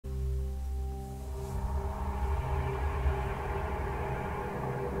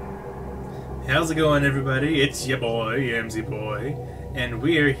How's it going, everybody? It's your boy, MZ Boy, and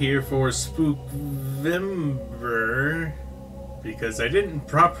we are here for Spook vember because I didn't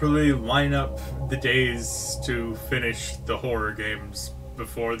properly line up the days to finish the horror games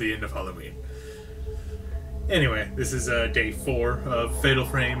before the end of Halloween. Anyway, this is day 4 of Fatal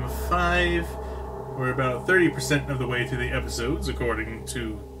Frame 5. We're about 30% of the way through the episodes, according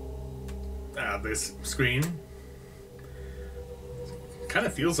to this screen. Kind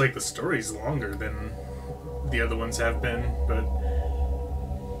of feels like the story's longer than the other ones have been, but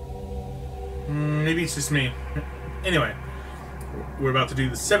maybe it's just me. Anyway, we're about to do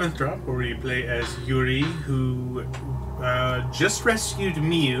the 7th drop, where we play as Yuri, who just rescued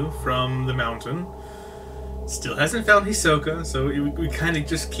Miyu from the mountain. Still hasn't found Hisoka, so we kind of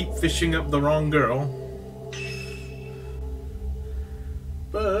just keep fishing up the wrong girl.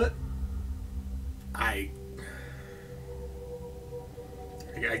 But I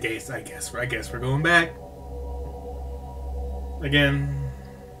guess we're going back again.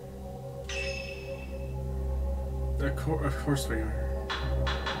 Of course we are.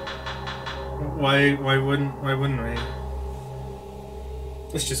 Why wouldn't we?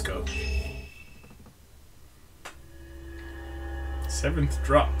 Let's just go. 7th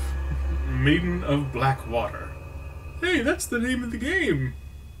drop. Maiden of Black Water. Hey, that's the name of the game.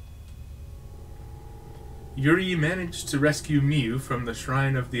 Yuri managed to rescue Miyu from the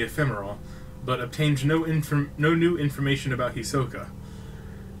Shrine of the Ephemeral, but obtained no new information about Hisoka.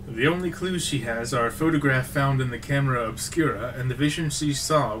 The only clues she has are a photograph found in the camera obscura and the vision she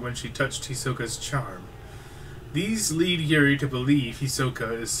saw when she touched Hisoka's charm. These lead Yuri to believe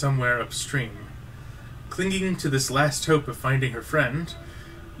Hisoka is somewhere upstream. Clinging to this last hope of finding her friend,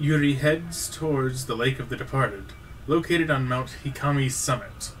 Yuri heads towards the Lake of the Departed, located on Mount Hikami's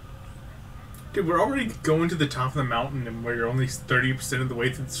summit. Dude, we're already going to the top of the mountain and we're only 30% of the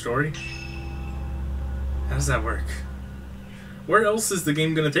way through the story? How does that work? Where else is the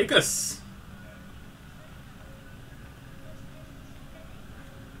game gonna take us?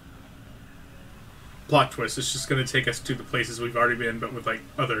 Plot twist, it's just gonna take us to the places we've already been, but with, like,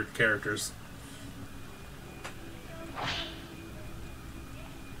 other characters.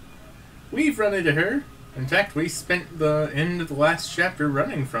 We've run into her. In fact, we spent the end of the last chapter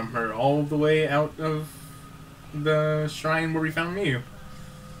running from her all the way out of the shrine where we found Miyu.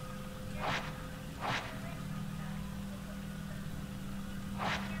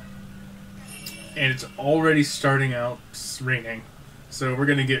 And it's already starting out raining, so we're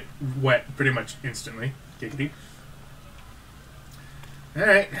gonna get wet pretty much instantly. Giggity.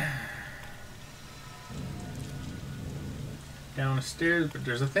 Alright. Down the stairs, but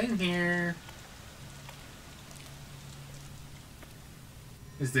there's a thing here.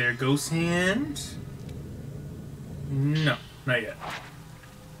 Is there a ghost hand? No, not yet.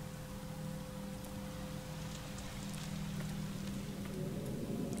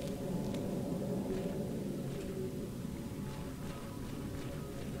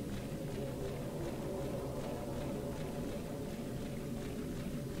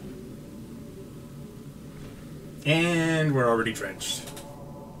 And we're already drenched.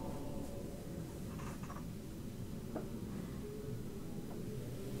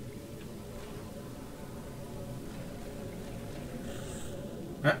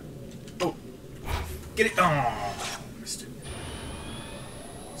 Huh? Oh! Get it! Oh! Missed it.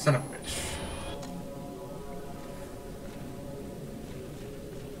 Son of a bitch.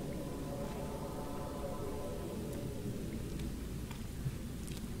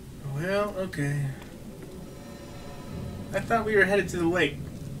 Well, okay. I thought we were headed to the lake.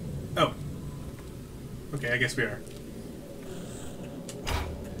 Oh. Okay, I guess we are.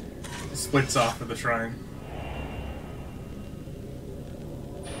 It splits off of the shrine.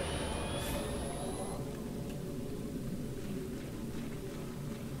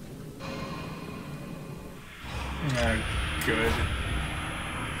 Good.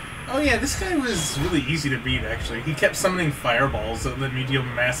 Oh yeah, this guy was really easy to beat, actually. He kept summoning fireballs that let me deal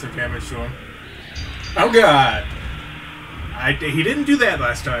massive damage to him. Oh god! He didn't do that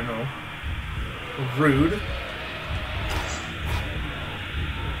last time, though. Rude.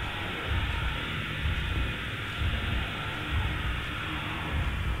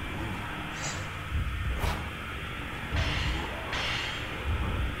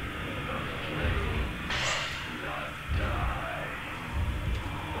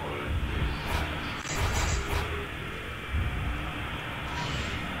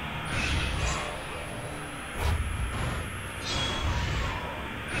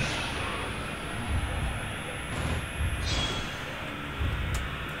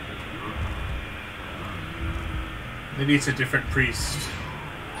 Maybe it's a different priest.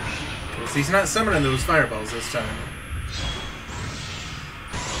 So he's not summoning those fireballs this time.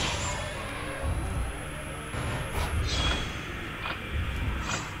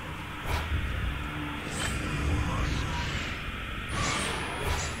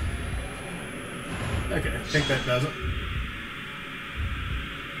 Okay, I think that does it.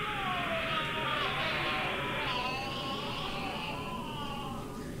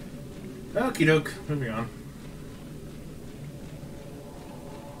 Okie doke, moving on.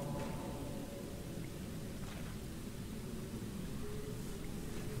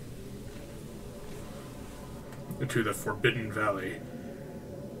 To the Forbidden Valley.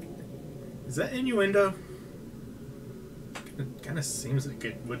 Is that innuendo? It kind of seems like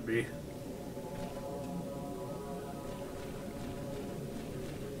it would be.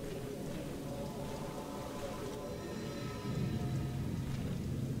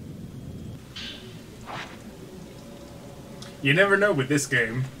 You never know with this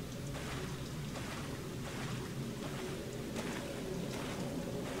game.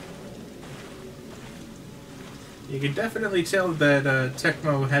 You can definitely tell that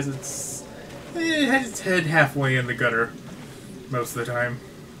Tecmo has its head halfway in the gutter most of the time.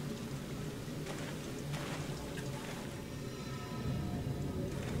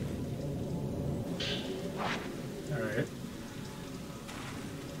 Alright.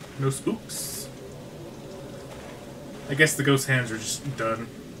 No spooks. I guess the ghost hands are just done.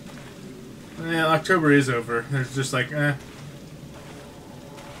 Well, October is over. There's just like,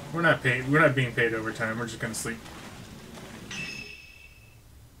 we're not being paid overtime. We're just gonna sleep.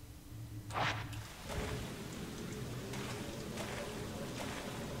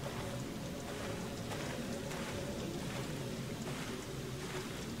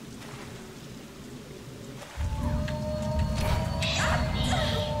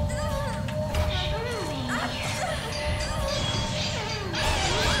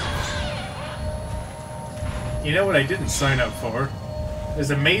 You know what I didn't sign up for?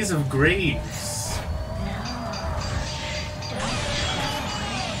 There's a maze of graves.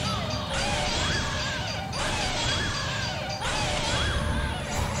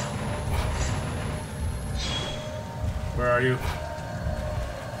 Where are you?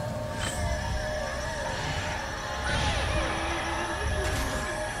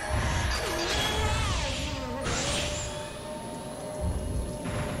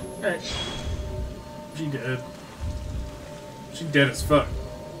 Alright. She dead. She dead as fuck.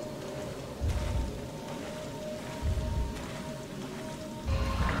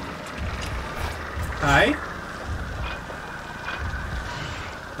 Hi?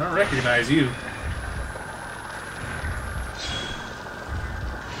 I don't recognize you.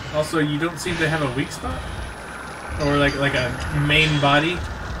 Also, you don't seem to have a weak spot? Or like a main body?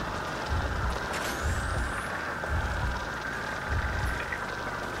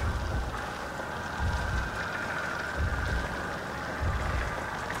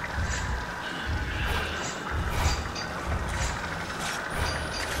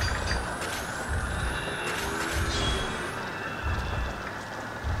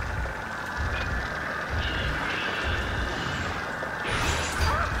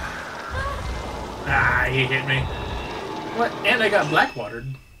 He hit me. What? And I got blackwatered.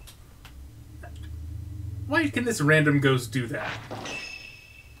 Why can this random ghost do that?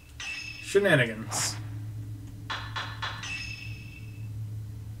 Shenanigans.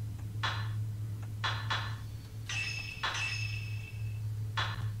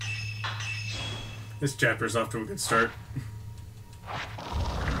 This chapter's off to a good start.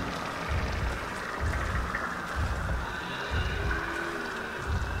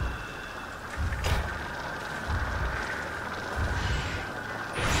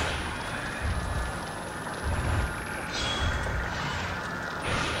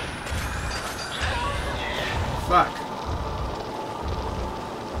 Fuck.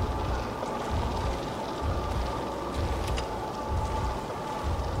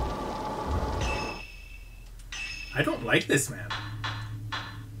 I don't like this man.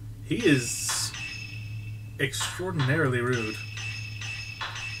 He is extraordinarily rude.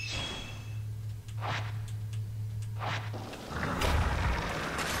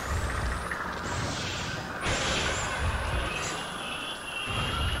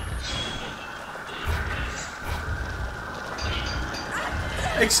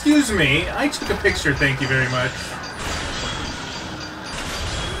 Excuse me, I took a picture, thank you very much.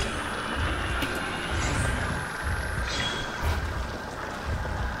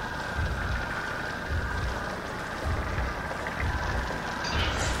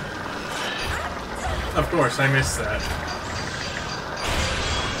 Of course, I missed that.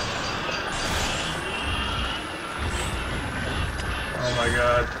 Oh my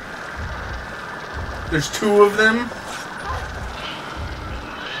god. There's two of them?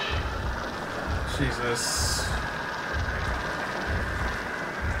 Jesus.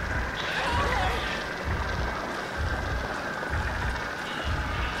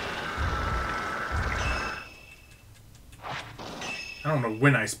 I don't know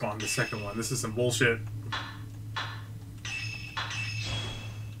when I spawned the second one. This is some bullshit.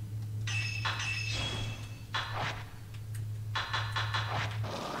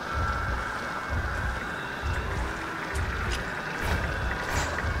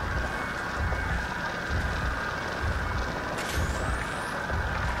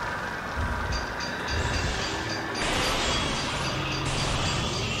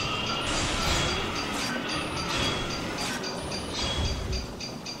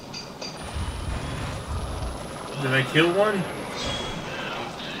 Did I kill one?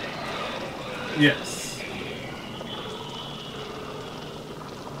 Yes.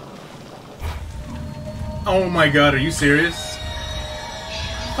 Oh my god, are you serious?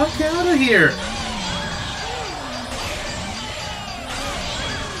 Fuck out of here!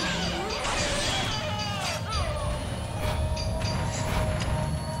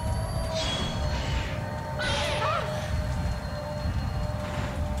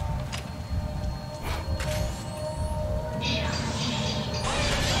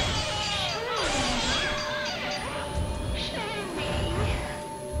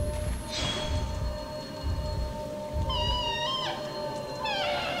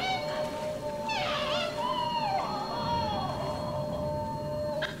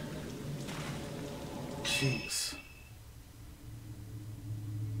 Jeez.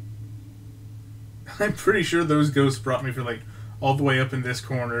 I'm pretty sure those ghosts brought me from like all the way up in this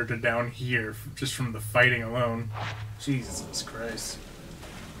corner to down here just from the fighting alone. Jesus Christ.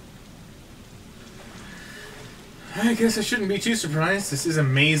 I guess I shouldn't be too surprised. This is a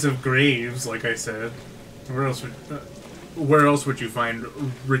maze of graves, like I said. Where else would you find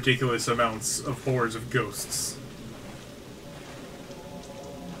ridiculous amounts of hordes of ghosts?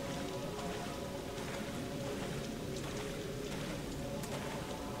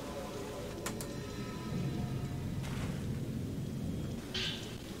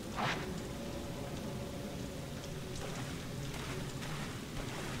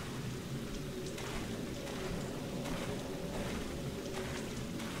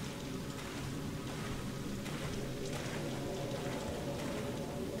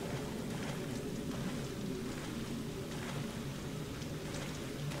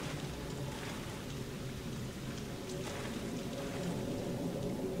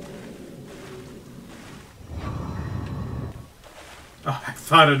 Oh, I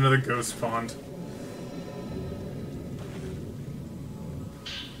thought another ghost spawned.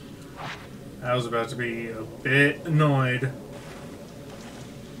 I was about to be a bit annoyed.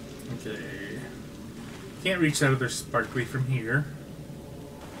 Okay. Can't reach that other sparkly from here.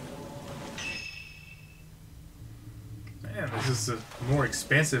 Man, this is a more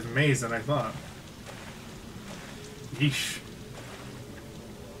expansive maze than I thought. Yeesh.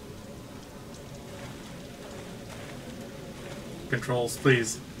 Controls,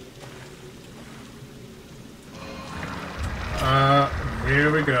 please. Here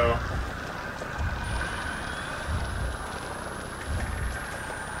we go.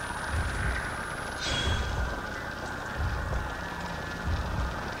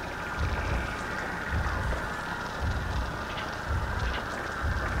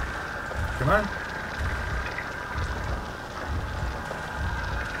 Come on.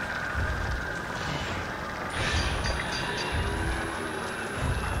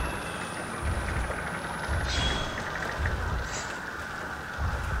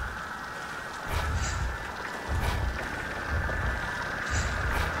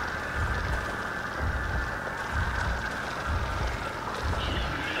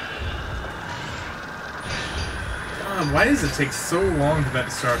 Why does it take so long for that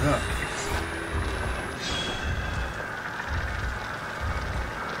to start up?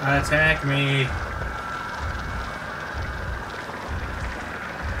 Attack me.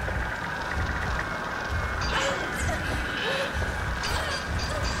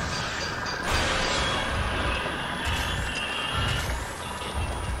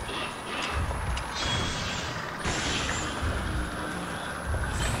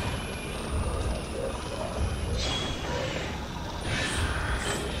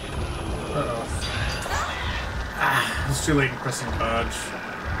 It's too late in pressing dodge.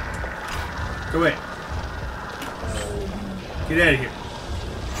 Go away. Get out of here.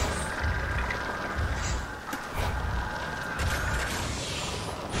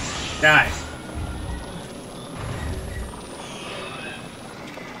 Die.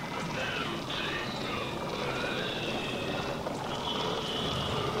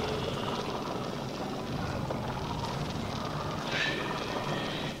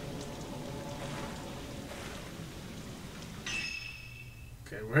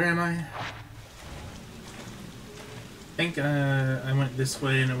 Okay, where am I? I think I went this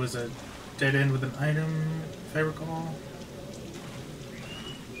way and it was a dead end with an item, if I recall.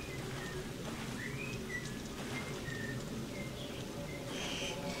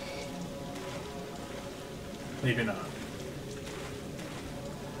 Maybe not.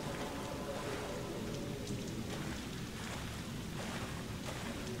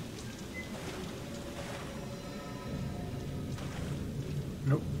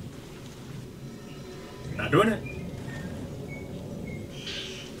 Nope. Not doing it.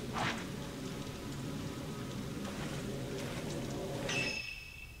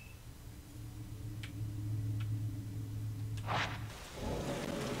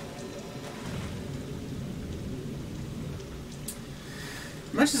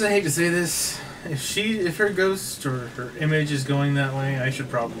 Much as I hate to say this, if her ghost or her image is going that way, I should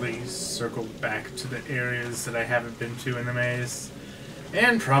probably circle back to the areas that I haven't been to in the maze,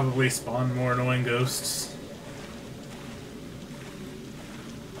 and probably spawn more annoying ghosts.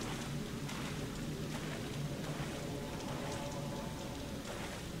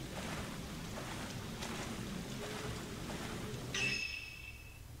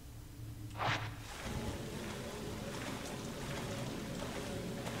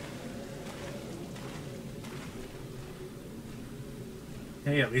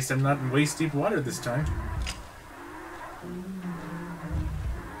 Hey, at least I'm not in waist-deep water this time.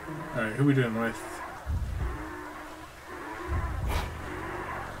 Alright, who are we doing with?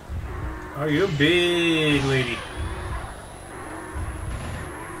 Oh, you big lady.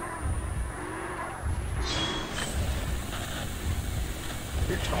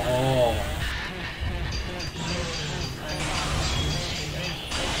 You're tall.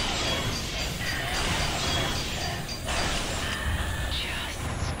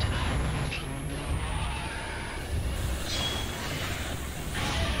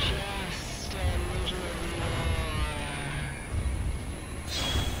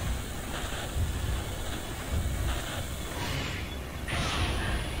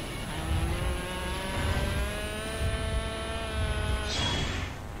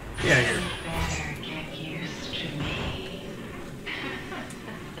 Get out of here. Better get used to me.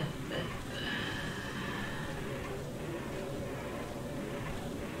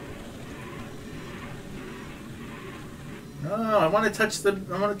 No, I want to touch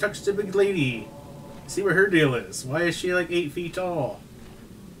the big lady. See where her deal is. Why is she like 8 feet tall?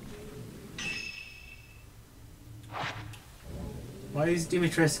 Why is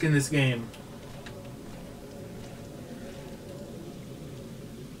Dimitrescu in this game?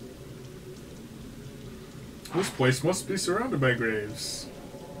 This place must be surrounded by graves.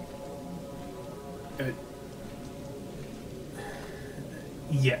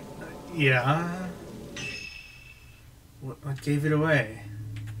 Yeah. Yeah. What gave it away?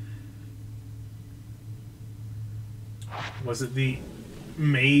 Was it the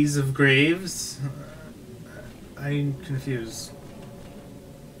maze of graves? I'm confused.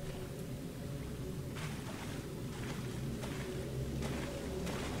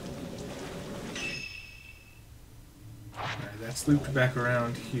 Alright, that's looped back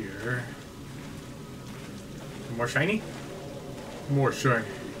around here. More shiny? More shiny.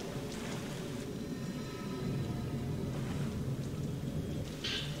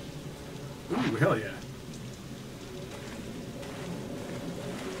 Ooh, hell yeah.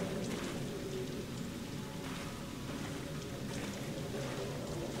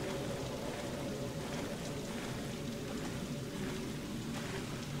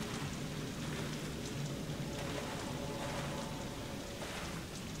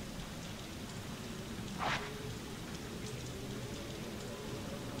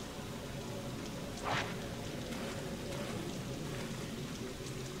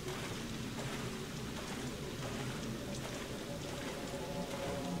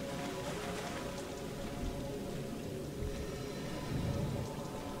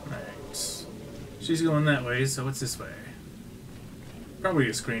 She's going that way, so what's this way? Probably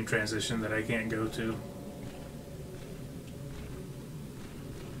a screen transition that I can't go to.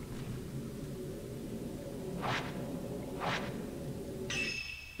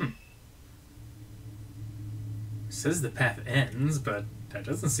 It says the path ends, but that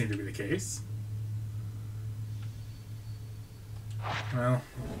doesn't seem to be the case. Well,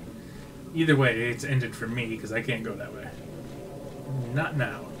 either way, it's ended for me, because I can't go that way. Not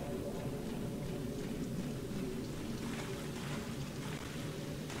now.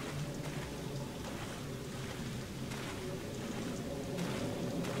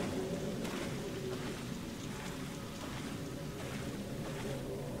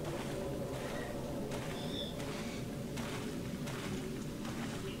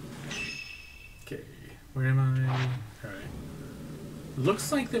 Where am I? Alright.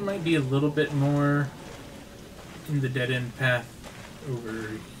 Looks like there might be a little bit more in the dead-end path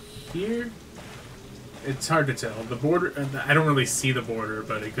over here. It's hard to tell. The border, I don't really see the border,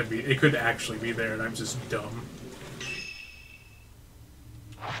 but it could actually be there and I'm just dumb.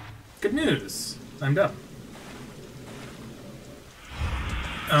 Good news! I'm dumb.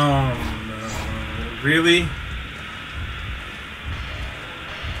 Oh no. Really?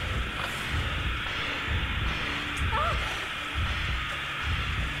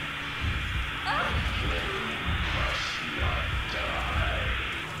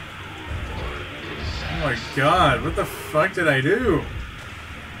 Oh my god, what the fuck did I do?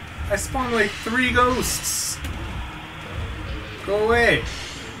 I spawned like 3 ghosts! Go away!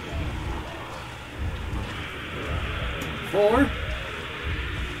 4?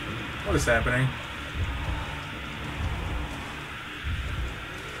 What is happening?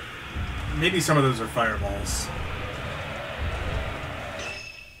 Maybe some of those are fireballs.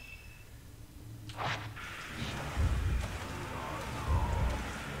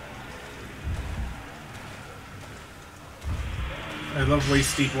 I love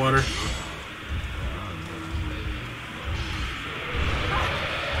waist deep water.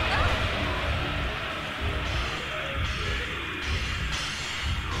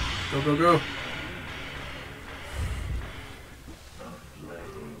 Go, go, go.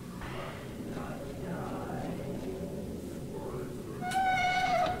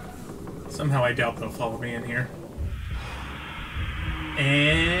 Somehow I doubt they'll follow me in here.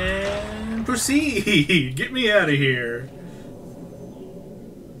 And proceed! Get me out of here!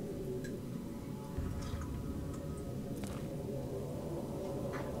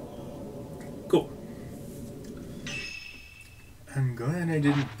 Cool. I'm glad I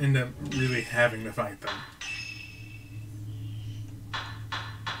didn't end up really having to fight them.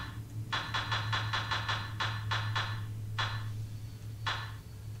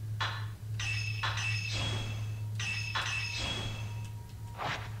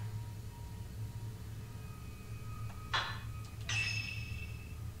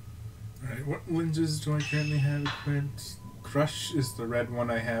 Alright, what lenses do I currently have equipped? Crush is the red one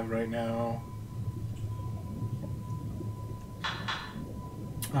I have right now.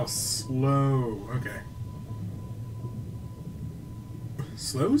 Oh, slow. Okay.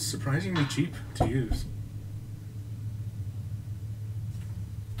 Slow's surprisingly cheap to use.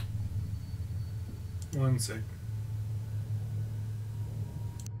 One sec.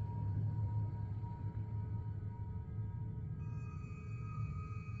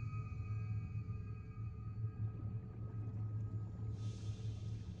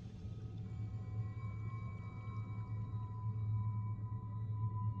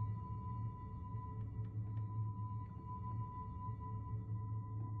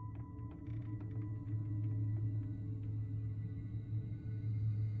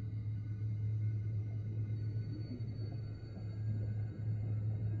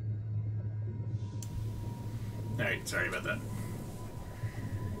 Alright, sorry about that.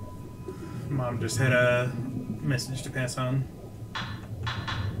 Mom just had a message to pass on.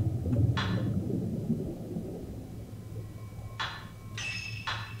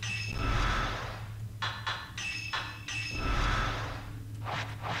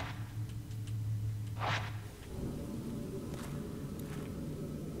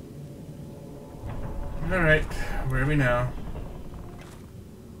 Alright, where are we now?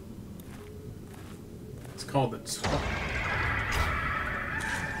 It's called it.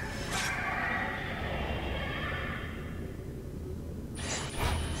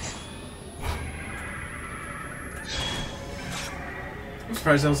 I'm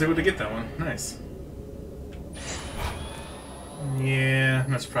surprised I was able to get that one. Nice. Yeah,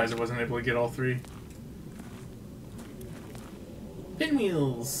 I'm not surprised I wasn't able to get all 3.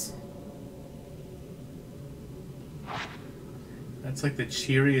 Pinwheels! That's like the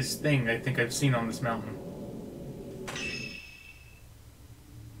cheeriest thing I think I've seen on this mountain.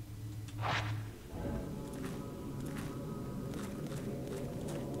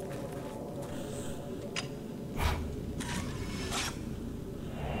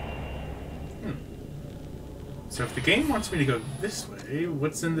 So if the game wants me to go this way,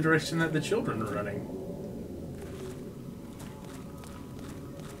 what's in the direction that the children are running?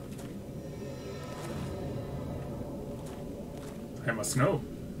 I must know.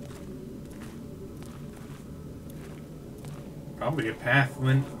 Probably a path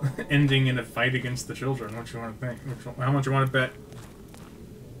ending in a fight against the children. What you want to think? How much you want to bet?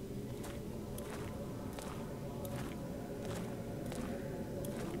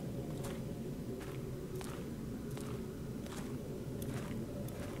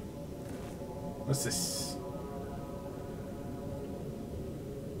 What's this?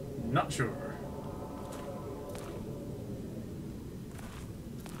 Not sure.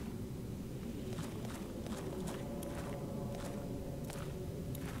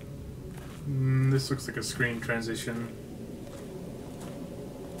 This looks like a screen transition.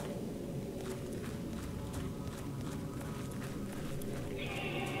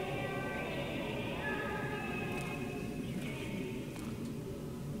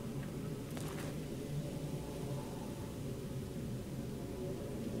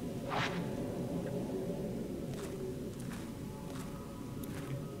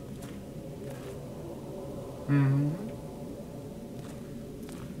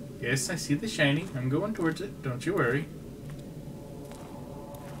 Yes, I see the shiny. I'm going towards it. Don't you worry.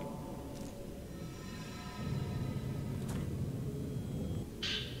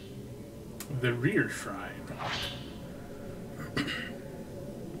 The rear shrine.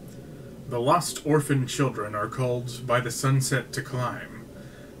 The lost orphan children are called by the sunset to climb.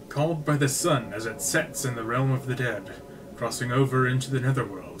 Called by the sun as it sets in the realm of the dead, crossing over into the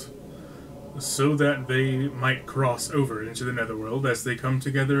netherworld. So that they might cross over into the netherworld as they come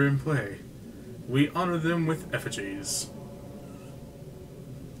together and play. We honor them with effigies.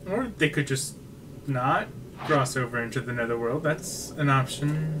 Or they could just not cross over into the netherworld. That's an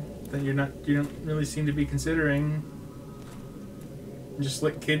option that you don't really seem to be considering. Just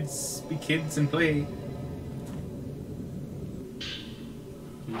let kids be kids and play.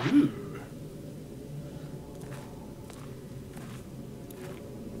 Ooh.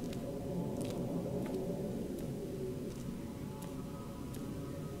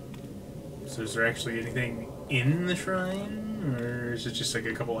 So is there actually anything in the shrine? Or is it just like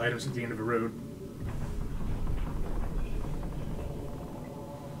a couple items at the end of a road?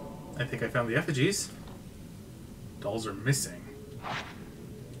 I think I found the effigies. Dolls are missing.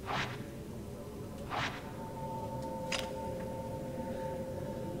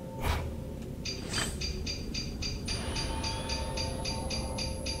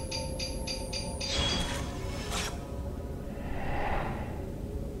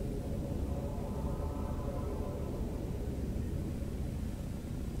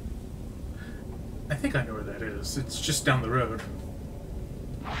 I think I know where that is. It's just down the road.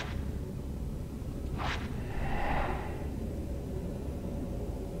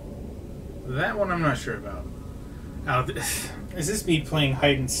 That one I'm not sure about. Oh, is this me playing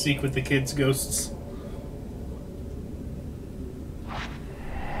hide and seek with the kids' ghosts?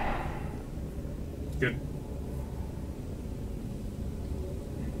 Good.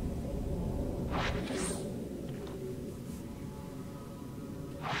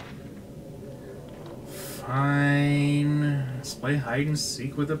 Fine. Let's play hide and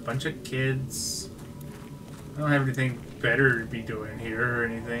seek with a bunch of kids. I don't have anything better to be doing here or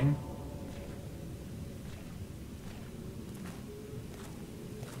anything.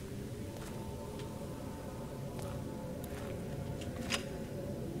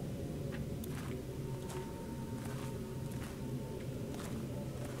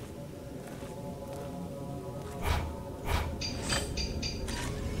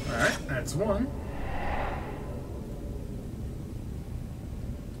 Alright, that's one.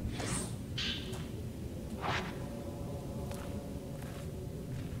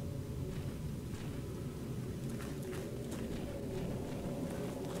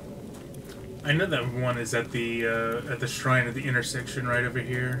 I know that one is at the shrine at the intersection right over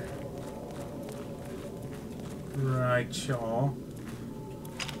here. Right, y'all.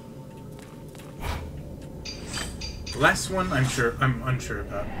 The last one, I'm unsure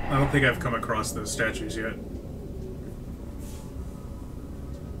about. I don't think I've come across those statues yet.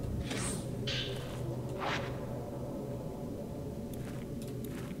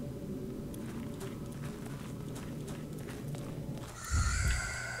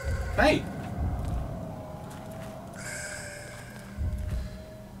 Hey!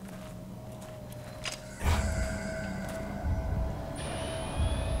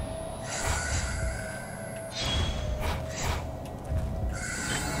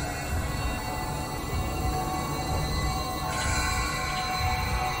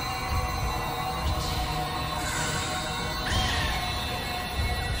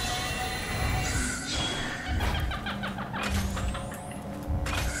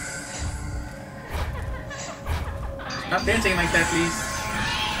 Stop dancing like that, please.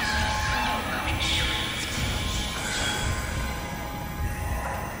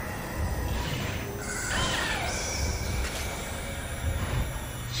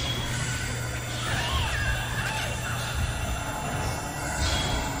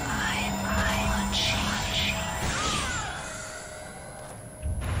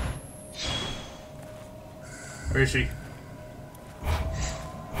 Where is she?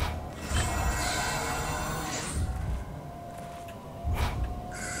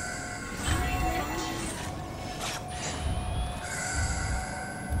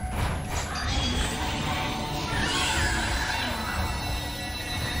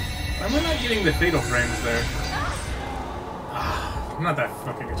 Why am I not getting the fatal frames there? Ah, not that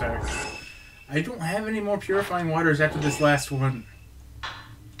fucking attack. I don't have any more purifying waters after this last one.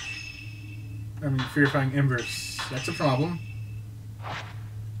 I mean, purifying embers. That's a problem.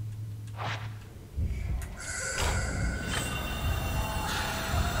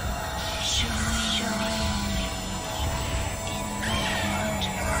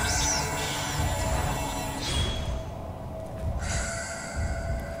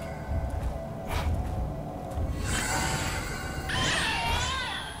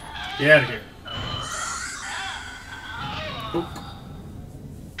 Get out of here. Oh.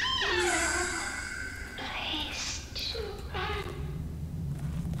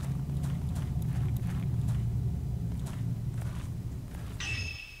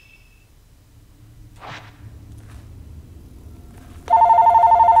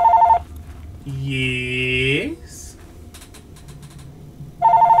 Yes.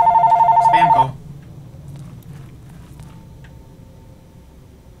 Spam call.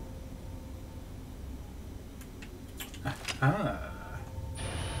 Ah.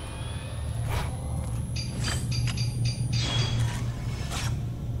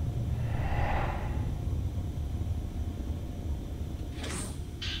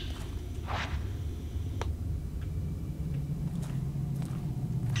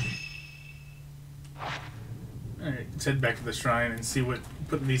 Alright, let's head back to the shrine and see what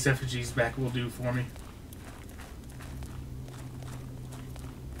putting these effigies back will do for me.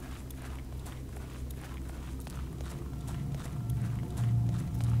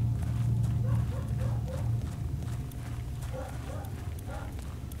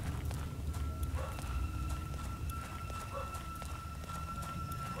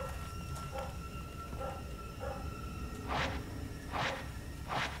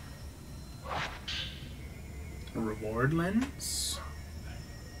 Reward lens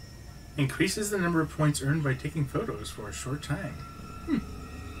increases the number of points earned by taking photos for a short time.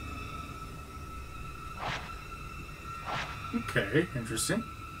 Okay, interesting.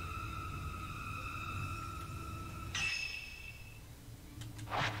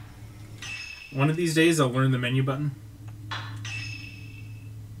 One of these days I'll learn the menu button.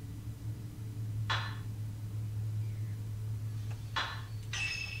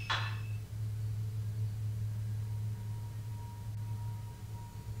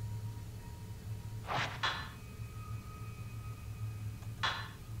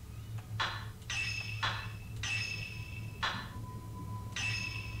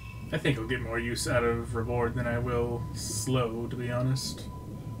 I think I'll get more use out of reward than I will slow, to be honest.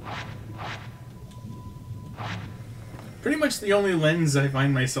 Pretty much the only lens I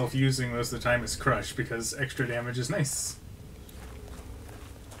find myself using most of the time is Crush, because extra damage is nice.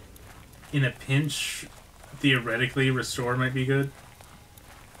 In a pinch, theoretically, Restore might be good,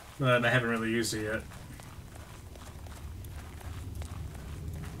 but I haven't really used it yet.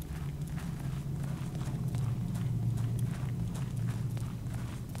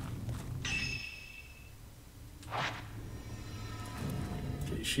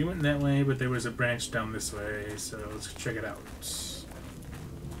 She went that way, but there was a branch down this way, so let's check it out.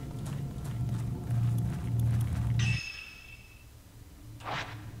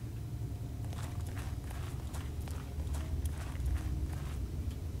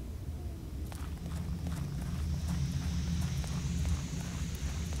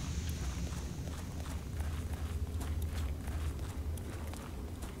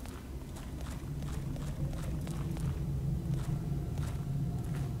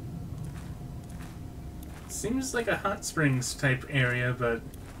 Seems like a hot springs type area, but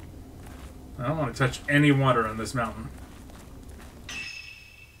I don't want to touch any water on this mountain.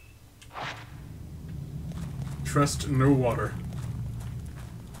 Trust no water.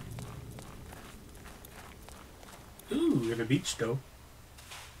 Ooh, we have a beach though.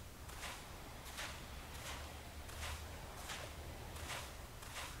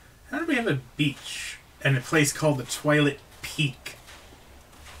 How do we have a beach and a place called the Twilight Peak?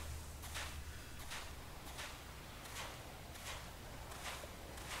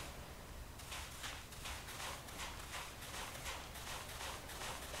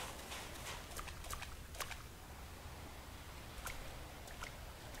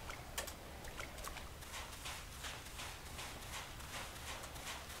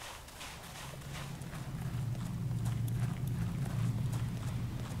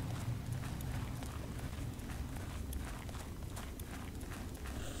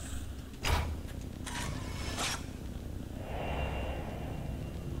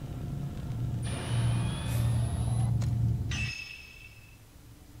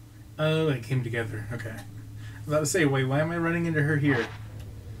 Oh, it came together. Okay. I was about to say, wait, why am I running into her here?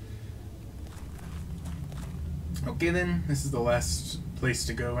 Okay then, this is the last place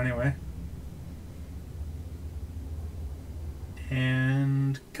to go anyway.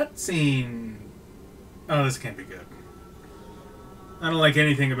 And cutscene. Oh, this can't be good. I don't like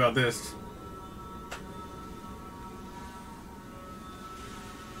anything about this.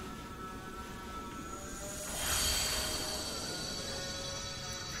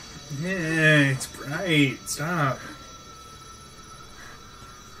 Yeah, it's bright. Stop.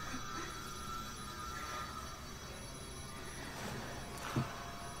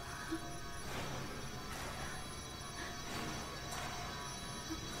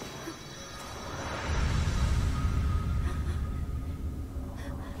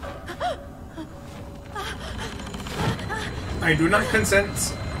 I do not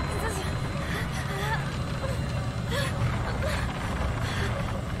consent.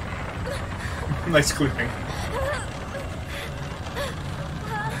 Nice clipping.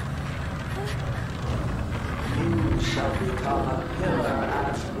 You shall become a pillar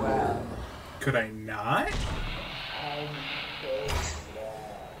as well. Could I not?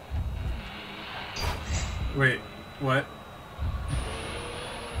 Wait, what?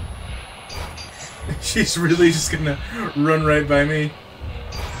 She's really just gonna run right by me.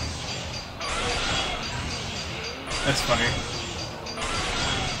 That's funny.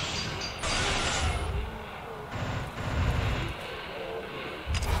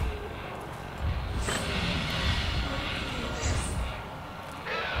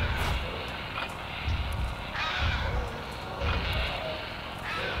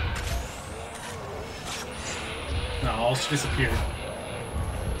 No, she disappeared.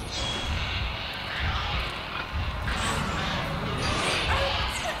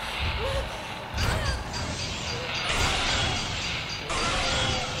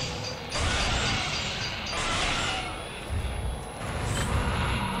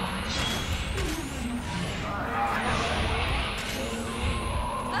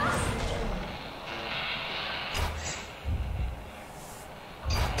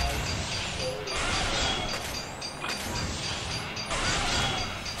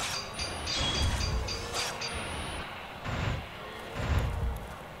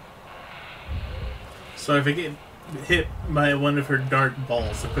 So if I get hit by one of her dart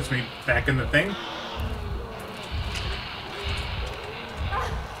balls, it puts me back in the thing?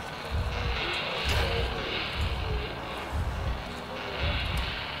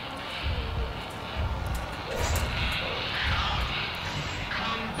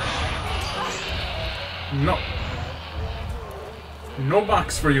 No. No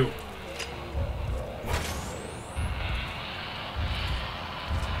box for you.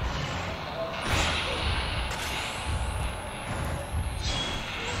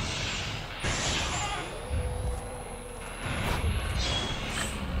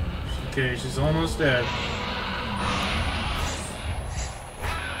 Okay, she's almost dead.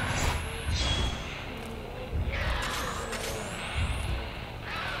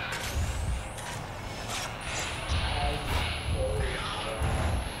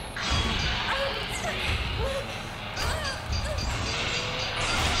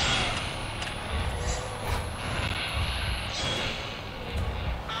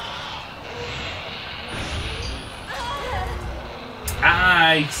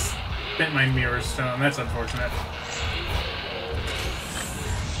 I spent my mirror stone. That's unfortunate.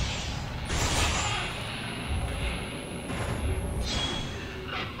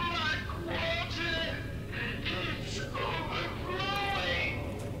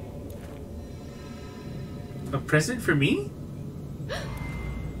 A present for me?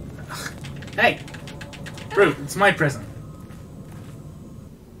 Ugh. Hey! Brute, it's my present.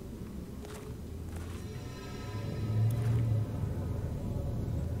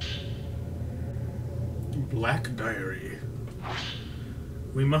 Black Diary.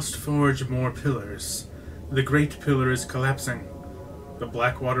 We must forge more pillars. The great pillar is collapsing. The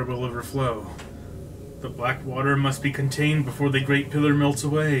black water will overflow. The black water must be contained before the great pillar melts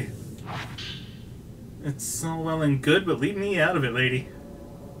away. It's all well and good, but leave me out of it, lady.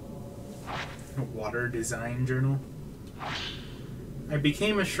 A water design journal. I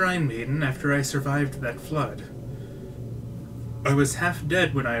became a shrine maiden after I survived that flood. I was half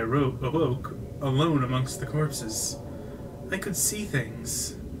dead when I awoke, alone amongst the corpses. I could see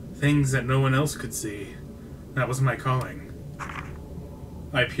things. Things that no one else could see. That was my calling.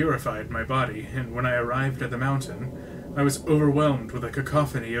 I purified my body, and when I arrived at the mountain, I was overwhelmed with a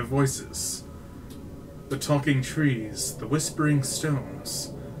cacophony of voices. The talking trees, the whispering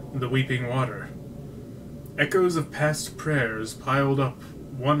stones, the weeping water. Echoes of past prayers piled up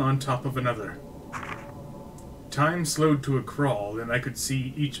one on top of another. Time slowed to a crawl, and I could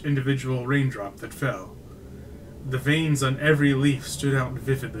see each individual raindrop that fell. The veins on every leaf stood out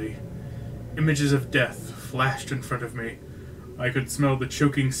vividly. Images of death flashed in front of me. I could smell the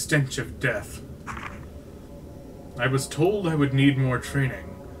choking stench of death. I was told I would need more training.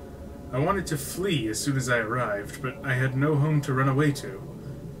 I wanted to flee as soon as I arrived, but I had no home to run away to.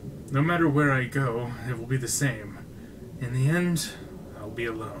 No matter where I go, it will be the same. In the end, I'll be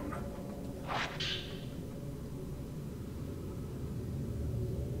alone.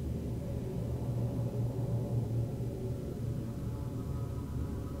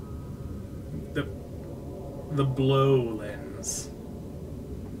 The blow lens.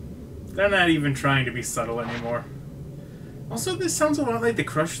 They're not even trying to be subtle anymore. Also, this sounds a lot like the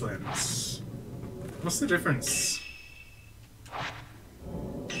crush lens. What's the difference?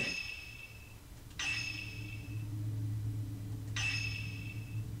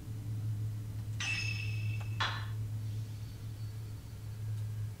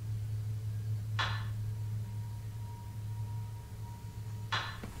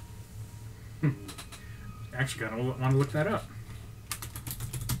 Actually, gonna want to look that up.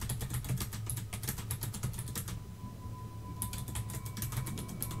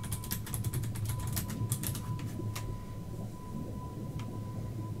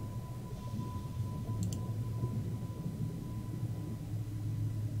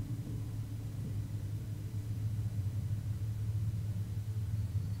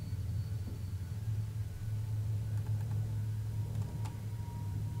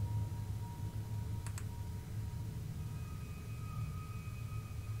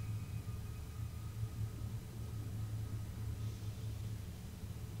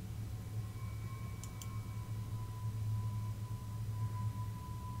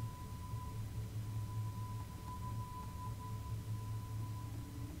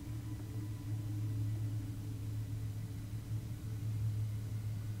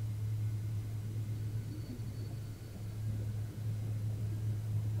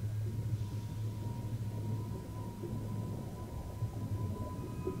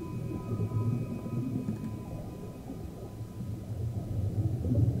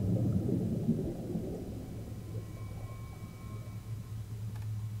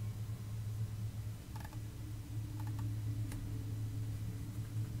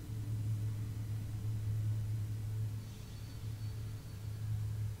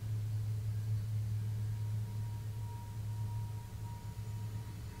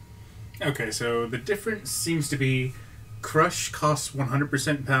 Okay, so the difference seems to be Crush costs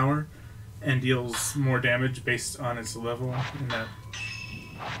 100% power and deals more damage based on its level.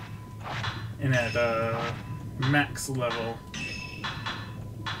 And at max level,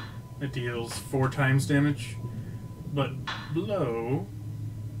 it deals 4 times damage. But Blow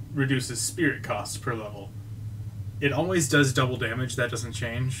reduces spirit costs per level. It always does double damage, that doesn't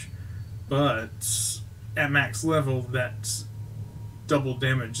change. But at max level, that double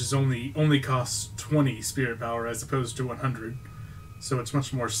damage is only costs 20 spirit power as opposed to 100, so it's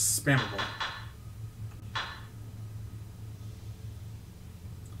much more spammable.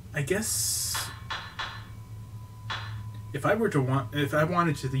 I guess if I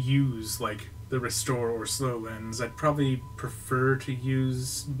wanted to use like the restore or slow lens, I'd probably prefer to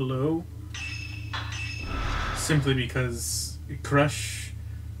use Blow, simply because Crush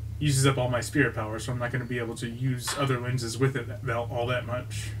uses up all my spirit power, so I'm not going to be able to use other lenses with it all that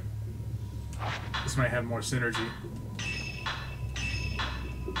much. This might have more synergy.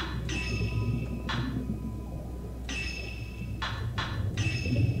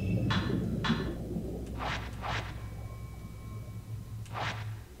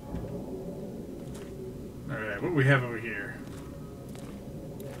 Alright, what do we have over here?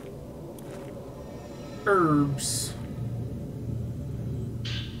 Herbs.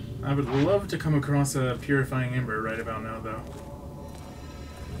 I would love to come across a purifying ember right about now, though.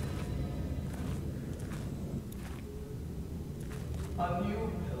 A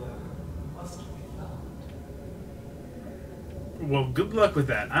new pillar must be found. Well, good luck with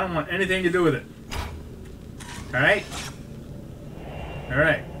that. I don't want anything to do with it. Alright?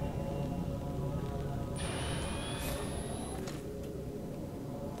 Alright.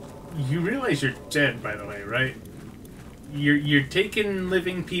 You realize you're dead, by the way, right? You're taking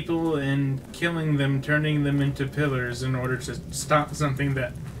living people and killing them, turning them into pillars in order to stop something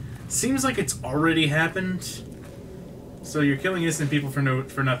that seems like it's already happened. So you're killing innocent people for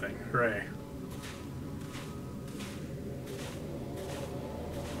nothing. Hooray.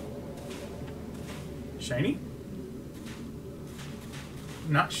 Shiny?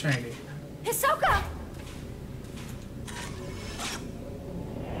 Not shiny. Hisoka!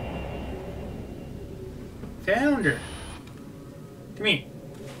 Found her. Come here.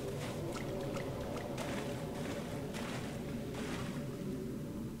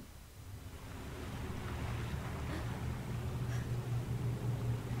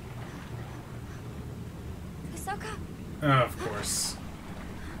 Hisoka. Oh, of course.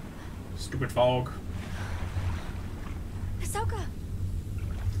 Stupid fog. Hisoka.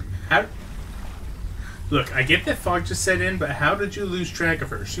 How? Look, I get that fog just set in, but how did you lose track of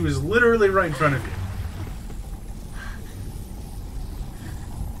her? She was literally right in front of you.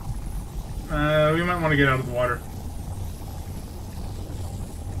 We might want to get out of the water.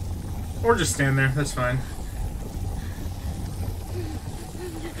 Or just stand there, that's fine.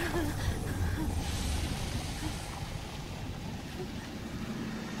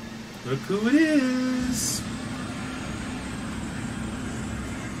 Look who it is!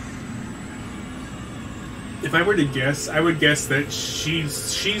 If I were to guess, I would guess that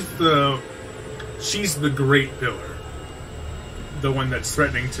she's the great pillar. The one that's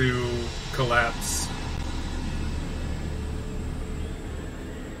threatening to collapse.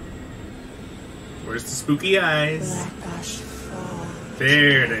 Where's the spooky eyes? Black ash fall.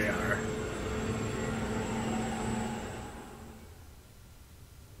 There they are.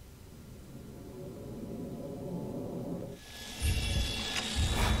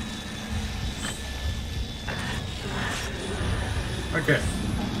 Okay.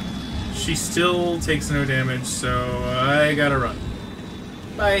 She still takes no damage, so I gotta run.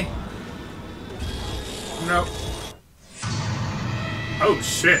 Bye. Nope. Oh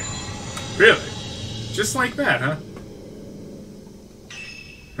shit. Really? Just like that, huh?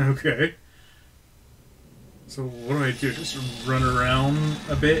 Okay. So what do I do? Just run around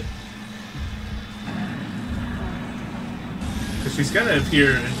a bit? Because she's gonna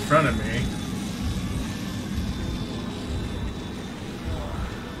appear in front of me.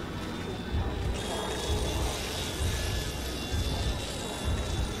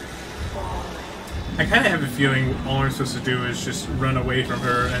 I kind of have a feeling all I'm supposed to do is just run away from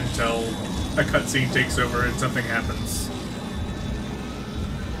her until a cutscene takes over and something happens.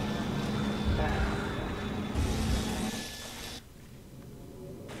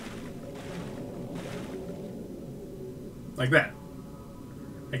 Like that.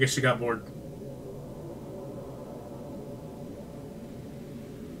 I guess she got bored.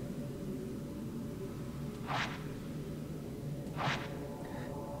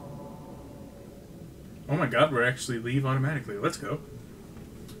 Oh my god, we're actually leave automatically. Let's go.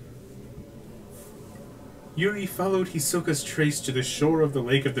 Yuri followed Hisoka's trace to the shore of the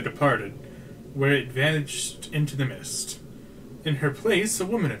Lake of the Departed, where it vanished into the mist. In her place, a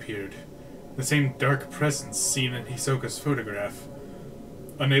woman appeared. The same dark presence seen in Hisoka's photograph.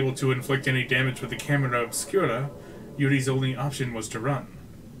 Unable to inflict any damage with the camera obscura, Yuri's only option was to run.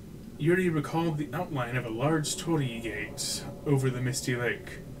 Yuri recalled the outline of a large torii gate over the misty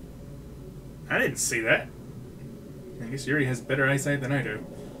lake. I didn't see that. I guess Yuri has better eyesight than I do.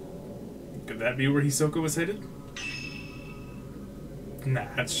 Could that be where Hisoka was headed? Nah,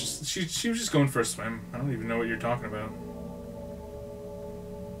 it's just she was just going for a swim. I don't even know what you're talking about.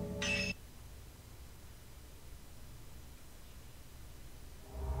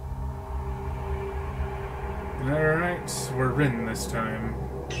 Alright, we're in this time.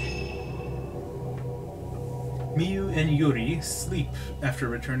 Miyu and Yuri sleep after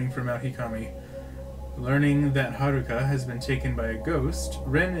returning from Mount Hikami. Learning that Haruka has been taken by a ghost,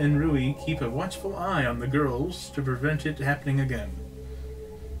 Ren and Rui keep a watchful eye on the girls to prevent it happening again.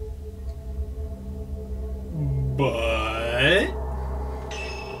 But...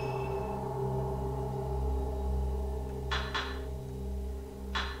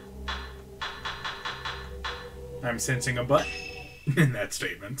 I'm sensing a but in that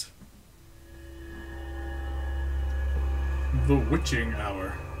statement. The witching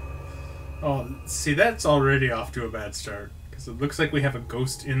hour. Oh, see, that's already off to a bad start. Because it looks like we have a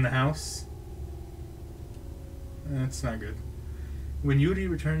ghost in the house. That's not good. When Yuri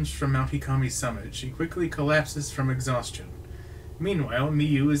returns from Mount Hikami's summit, she quickly collapses from exhaustion. Meanwhile,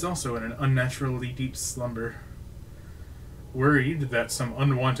 Miyu is also in an unnaturally deep slumber. Worried that some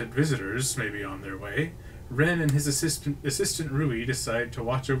unwanted visitors may be on their way, Ren and his assistant Rui decide to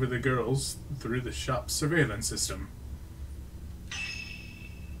watch over the girls through the shop's surveillance system.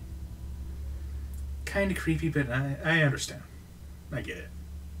 Kinda creepy, but I understand. I get it.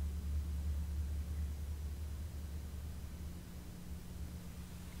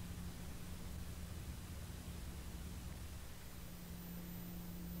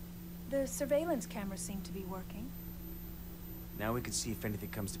 The surveillance cameras seem to be working. Now we can see if anything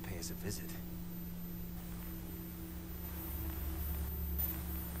comes to pay us a visit.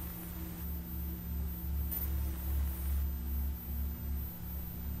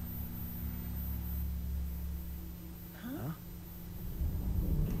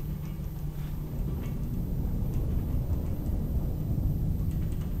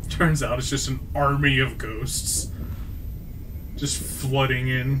 Turns out it's just an army of ghosts. Just flooding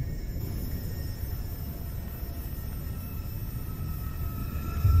in.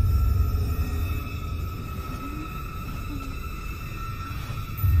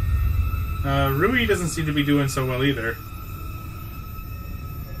 Rui doesn't seem to be doing so well either.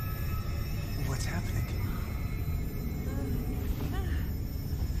 What's happening?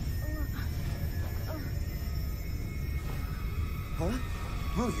 Huh?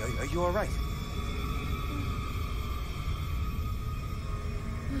 Rui, are you alright?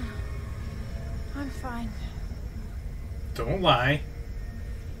 I'm fine. Don't lie.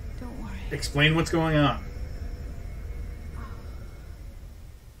 Don't worry. Explain what's going on.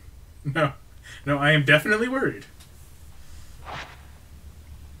 No. No, I am definitely worried.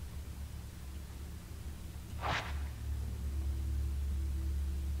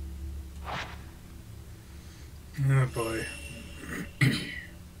 Oh boy.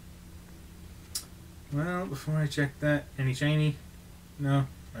 Well, before I check that, any shiny? No?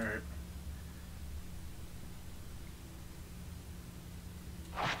 Alright.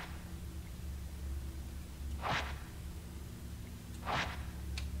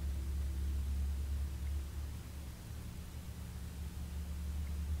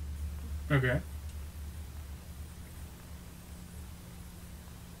 Okay.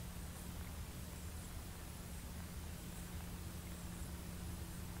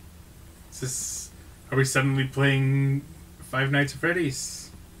 Is this... Are we suddenly playing Five Nights at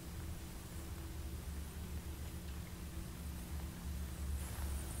Freddy's?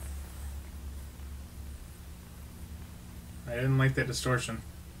 I didn't like that distortion.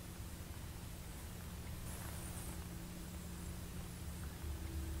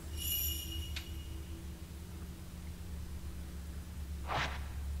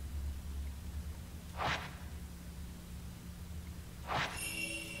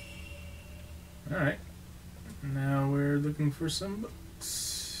 Alright. Now we're looking for some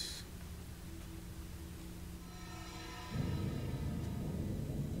books.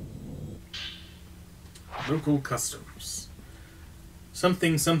 Local customs.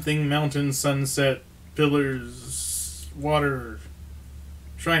 Something something mountain sunset pillars water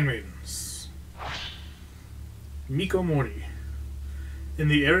shrine maidens. Mikomori. In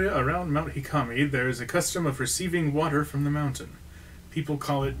the area around Mount Hikami there is a custom of receiving water from the mountain. People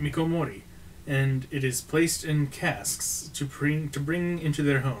call it Mikomori, and it is placed in casks to bring into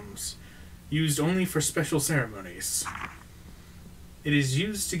their homes, used only for special ceremonies. It is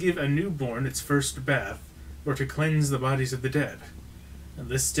used to give a newborn its first bath, or to cleanse the bodies of the dead. And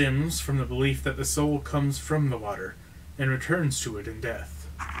this stems from the belief that the soul comes from the water, and returns to it in death.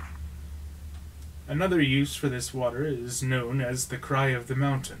 Another use for this water is known as the Cry of the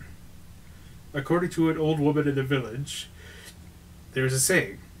Mountain. According to an old woman in the village, there is a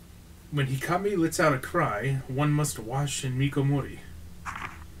saying, when Hikami lets out a cry, one must wash in Mikomori.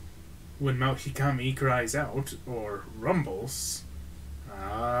 When Mount Hikami cries out, or rumbles,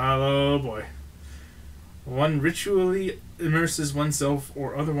 oh boy, one ritually immerses oneself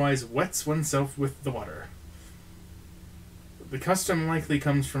or otherwise wets oneself with the water. The custom likely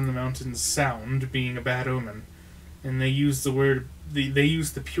comes from the mountain's sound being a bad omen, and they use they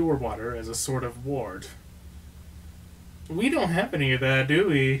use the pure water as a sort of ward. We don't have any of that, do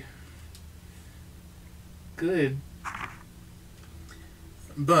we? Good.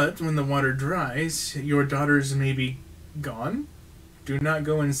 But when the water dries, your daughters may be gone. Do not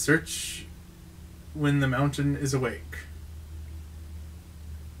go in search when the mountain is awake.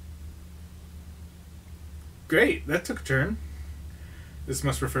 Great, that took a turn. This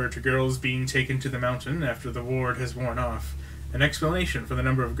must refer to girls being taken to the mountain after the ward has worn off. An explanation for the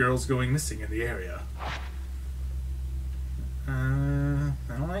number of girls going missing in the area. I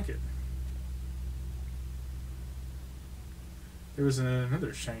don't like it. There was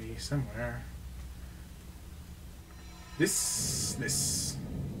another shiny somewhere. This.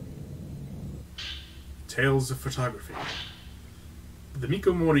 Tales of photography. The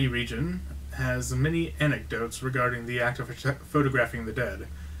Mikomori region has many anecdotes regarding the act of photographing the dead.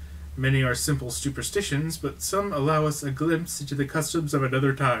 Many are simple superstitions, but some allow us a glimpse into the customs of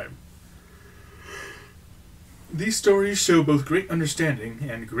another time. These stories show both great understanding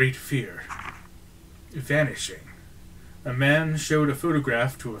and great fear. Vanishing. A man showed a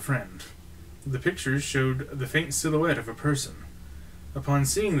photograph to a friend. The pictures showed the faint silhouette of a person. Upon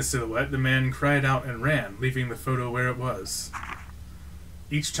seeing the silhouette, the man cried out and ran, leaving the photo where it was.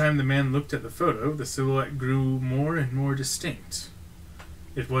 Each time the man looked at the photo, the silhouette grew more and more distinct.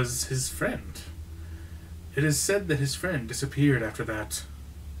 It was his friend. It is said that his friend disappeared after that.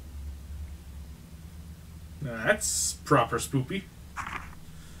 Now that's proper spoopy.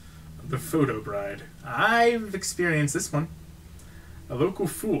 The photo bride. I've experienced this one. A local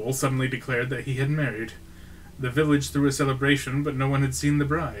fool suddenly declared that he had married. The village threw a celebration, but no one had seen the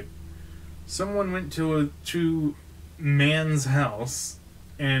bride. Someone went to man's house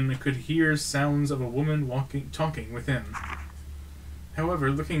and could hear sounds of a woman talking within.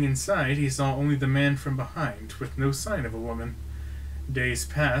 However, looking inside, he saw only the man from behind, with no sign of a woman. Days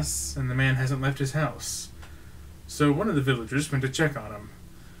pass, and the man hasn't left his house. So one of the villagers went to check on him.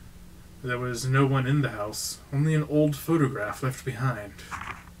 There was no one in the house, only an old photograph left behind.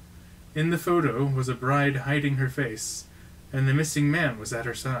 In the photo was a bride hiding her face, and the missing man was at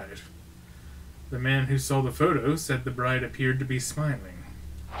her side. The man who saw the photo said the bride appeared to be smiling.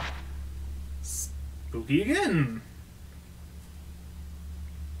 Spooky again!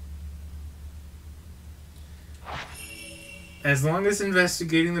 As long as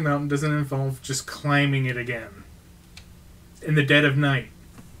investigating the mountain doesn't involve just climbing it again. In the dead of night.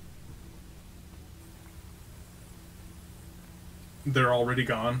 They're already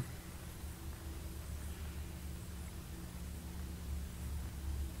gone.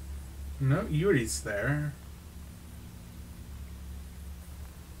 No, Yuri's there.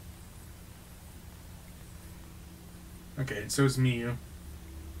 Okay, so is Miyu.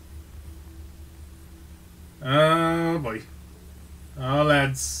 Oh boy. Oh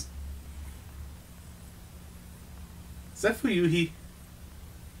lads. Is that Fuyuhi?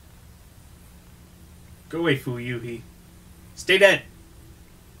 Go away, Fuyuhi. Stay dead!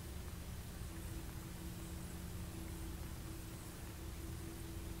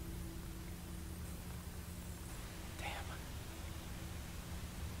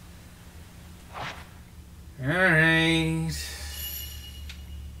 Alright.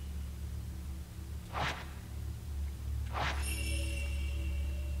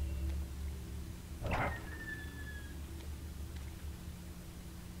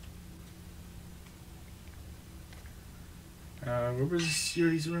 Where was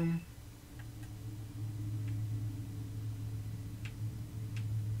Yuri's room?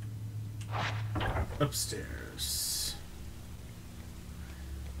 Upstairs.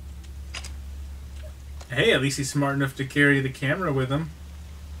 Hey, at least he's smart enough to carry the camera with him.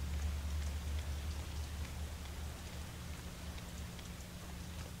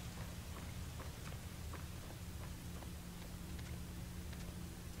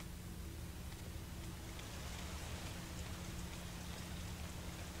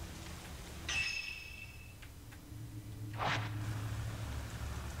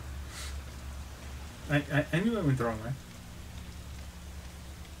 I knew I went the wrong way.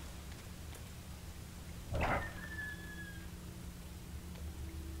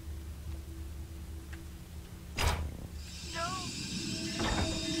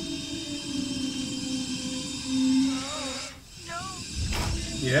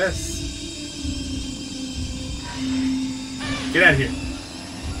 Yes. Get out of here.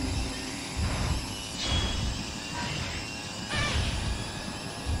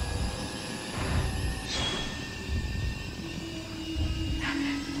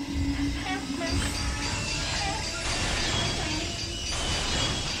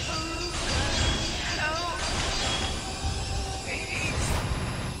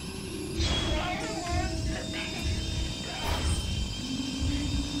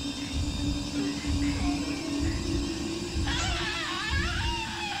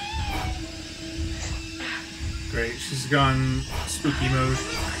 Great, she's gone spooky mode.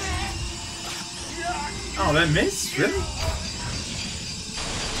 Oh, that missed? Really?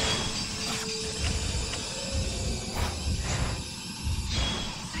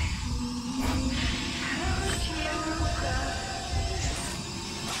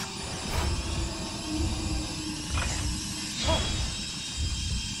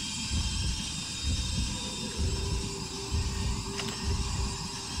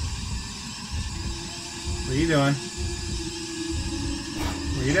 What are you doing?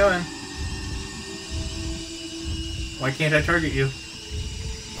 What are you doing? Why can't I target you?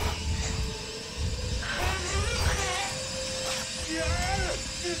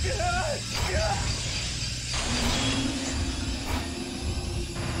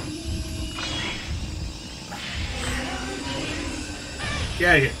 Get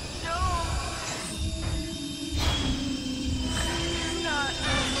out of here.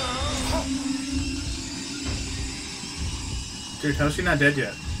 Dude, how's she not dead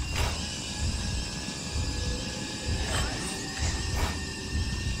yet?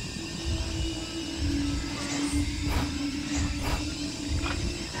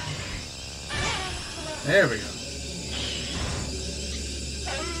 There we go.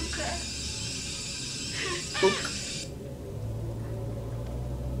 Spook.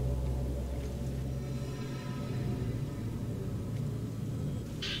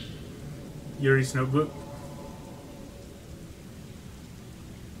 Yuri's notebook.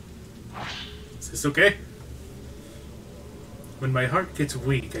 Is this okay? When my heart gets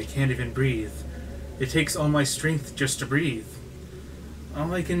weak, I can't even breathe. It takes all my strength just to breathe.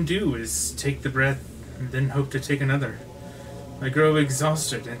 All I can do is take the breath and then hope to take another. I grow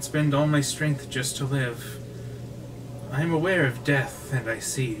exhausted and spend all my strength just to live. I am aware of death, and I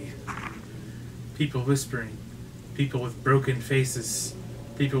see people whispering, people with broken faces,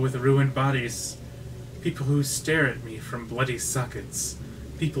 people with ruined bodies, people who stare at me from bloody sockets,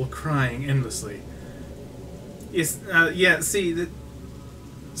 people crying endlessly.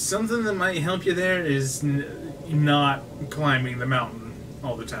 Something that might help you there is not climbing the mountain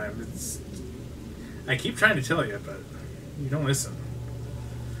all the time. I keep trying to tell you, but you don't listen.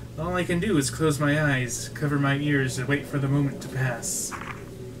 All I can do is close my eyes, cover my ears, and wait for the moment to pass.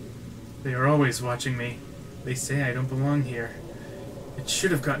 They are always watching me. They say I don't belong here. It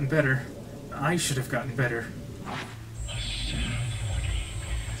should have gotten better. I should have gotten better.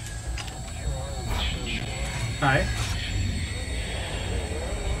 Hi.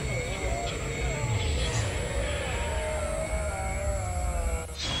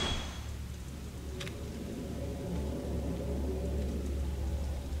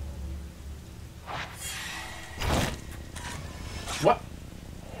 What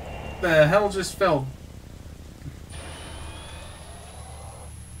the hell just fell?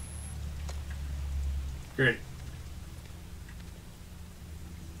 Great.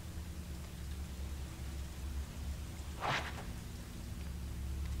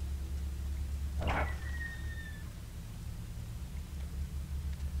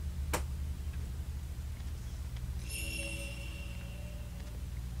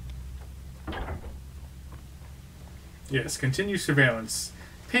 Yes, continue surveillance.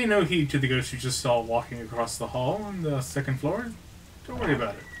 Pay no heed to the ghost you just saw walking across the hall on the second floor. Don't worry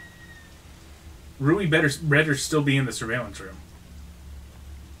about it. Rui better still be in the surveillance room.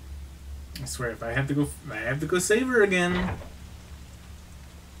 I swear, if I have to go save her again.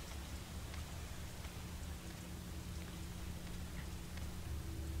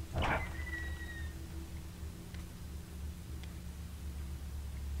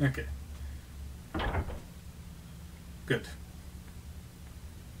 Okay. Good.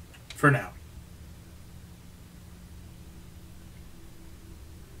 For now.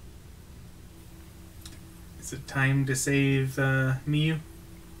 Is it time to save Miyu?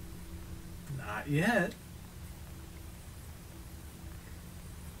 Not yet.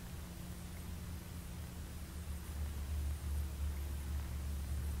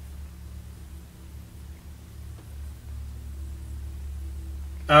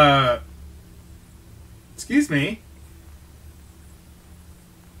 Excuse me.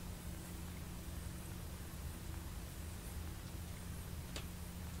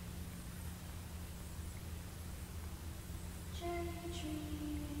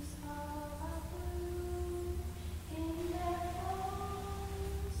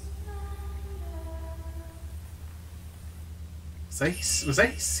 Was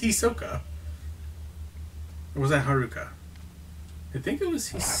that Hisoka? Or was that Haruka? I think it was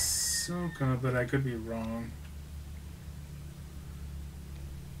Hisoka, but I could be wrong.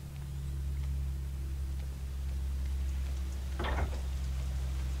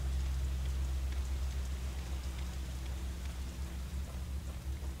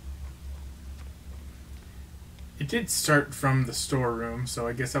 It did start from the storeroom, so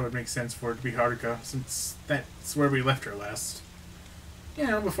I guess that would make sense for it to be Haruka, since that's where we left her last. You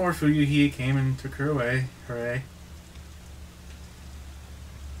know, before Fuyuhie came and took her away. Hooray.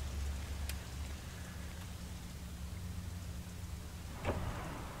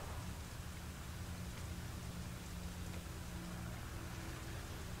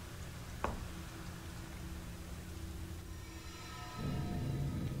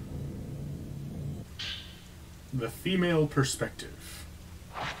 The female perspective.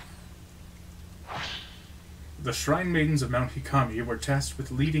 The Shrine Maidens of Mount Hikami were tasked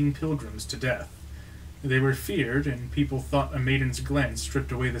with leading pilgrims to death. They were feared, and people thought a maiden's glance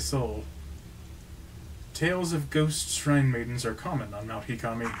stripped away the soul. Tales of ghost Shrine Maidens are common on Mount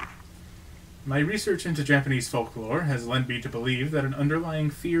Hikami. My research into Japanese folklore has led me to believe that an underlying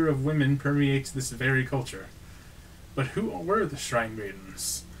fear of women permeates this very culture. But who were the Shrine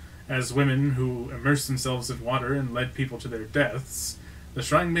Maidens? As women who immersed themselves in water and led people to their deaths, the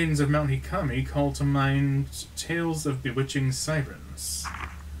Shrine Maidens of Mount Hikami call to mind tales of bewitching sirens.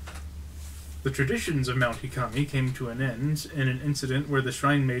 The traditions of Mount Hikami came to an end in an incident where the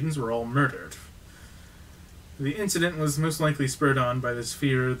Shrine Maidens were all murdered. The incident was most likely spurred on by this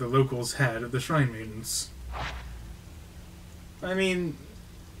fear the locals had of the Shrine Maidens. I mean,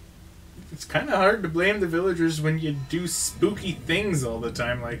 It's kind of hard to blame the villagers when you do spooky things all the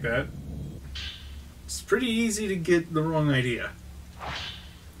time like that. It's pretty easy to get the wrong idea.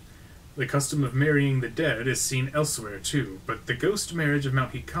 The custom of marrying the dead is seen elsewhere too, but the ghost marriage of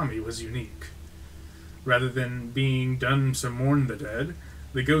Mount Hikami was unique. Rather than being done to mourn the dead,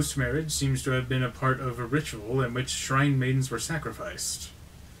 the ghost marriage seems to have been a part of a ritual in which shrine maidens were sacrificed.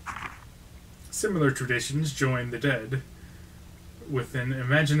 Similar traditions join the dead with an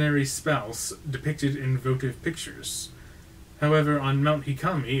imaginary spouse depicted in votive pictures. However, on Mount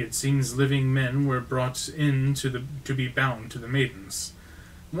Hikami, it seems living men were brought in to be bound to the maidens.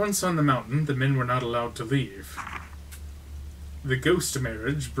 Once on the mountain, the men were not allowed to leave. The ghost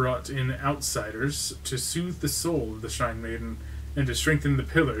marriage brought in outsiders to soothe the soul of the shrine maiden and to strengthen the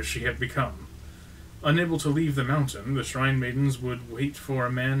pillar she had become. Unable to leave the mountain, the shrine maidens would wait for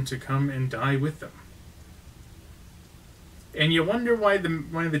a man to come and die with them. And you wonder why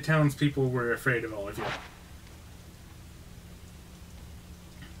the townspeople were afraid of all of you.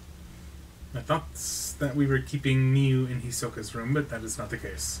 I thought that we were keeping Miu in Hisoka's room, but that is not the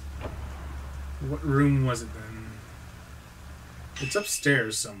case. What room was it then? It's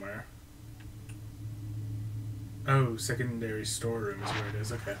upstairs somewhere. Oh, secondary storeroom is where it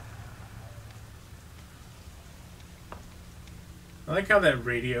is, okay. I like how that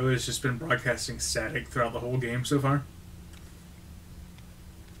radio has just been broadcasting static throughout the whole game so far.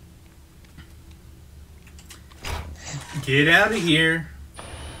 Get out of here!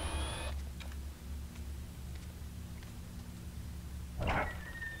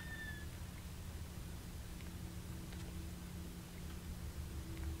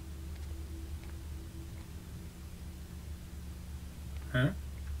 Huh?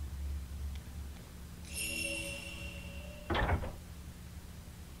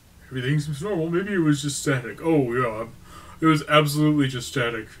 Everything seems normal. Maybe it was just static. Oh, yeah. It was absolutely just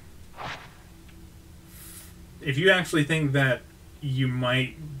static. If you actually think that, you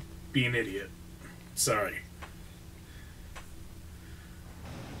might be an idiot. Sorry.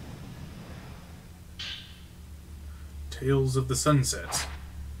 Tales of the Sunset.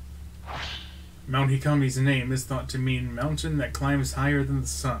 Mount Hikami's name is thought to mean mountain that climbs higher than the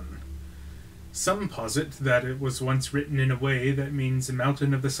sun. Some posit that it was once written in a way that means a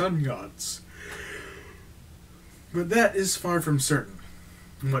mountain of the sun gods. But that is far from certain.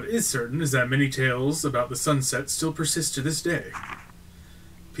 What is certain is that many tales about the sunset still persist to this day.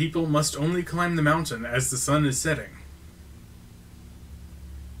 People must only climb the mountain as the sun is setting.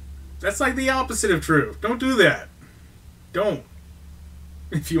 That's like the opposite of true. Don't do that. Don't.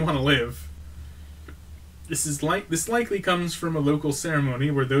 If you want to live. This likely comes from a local ceremony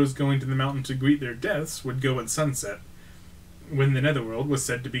where those going to the mountain to greet their deaths would go at sunset, when the netherworld was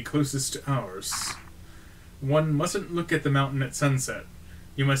said to be closest to ours. One mustn't look at the mountain at sunset.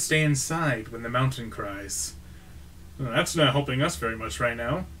 You must stay inside when the mountain cries. Well, that's not helping us very much right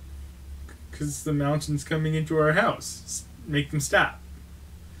now, because the mountain's coming into our house. Make them stop.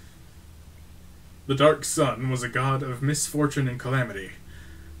 The dark sun was a god of misfortune and calamity.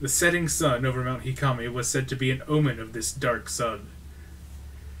 The setting sun over Mount Hikami was said to be an omen of this dark sun,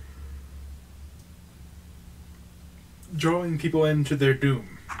 drawing people into their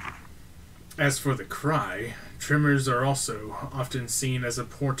doom. As for the cry, tremors are also often seen as a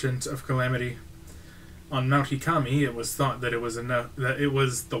portent of calamity. On Mount Hikami, it was thought that it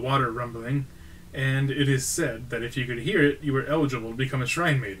was the water rumbling, and it is said that if you could hear it, you were eligible to become a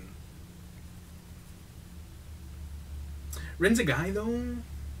shrine maiden. Ren's a guy, though?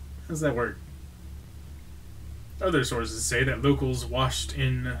 How does that work? Other sources say that locals washed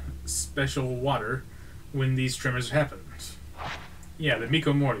in special water when these tremors happened. Yeah, the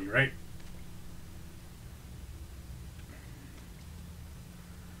Miko Mori, right?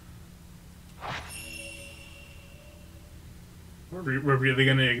 We're really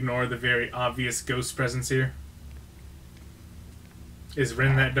going to ignore the very obvious ghost presence here? Is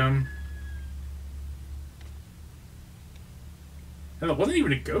Ren that dumb? Hell, it wasn't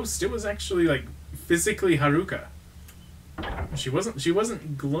even a ghost. It was actually, like, physically Haruka. She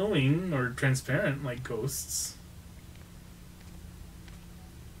wasn't glowing or transparent like ghosts.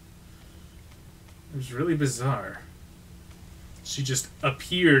 It was really bizarre. She just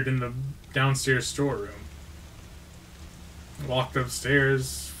appeared in the downstairs storeroom. Walked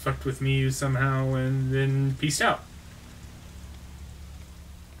upstairs, fucked with Miu somehow, and then peaced out.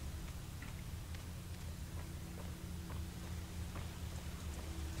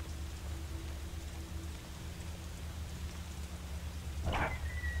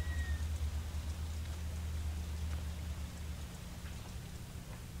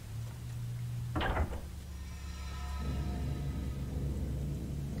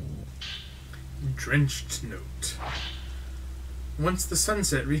 Drenched note. Once the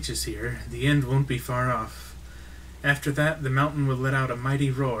sunset reaches here, the end won't be far off. After that, the mountain will let out a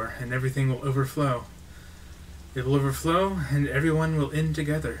mighty roar, and everything will overflow. It will overflow, and everyone will end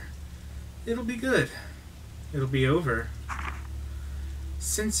together. It'll be good. It'll be over.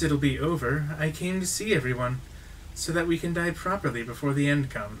 Since it'll be over, I came to see everyone, so that we can die properly before the end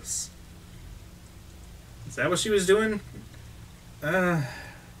comes. Is that what she was doing?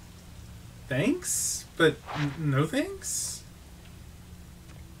 Thanks? But no thanks?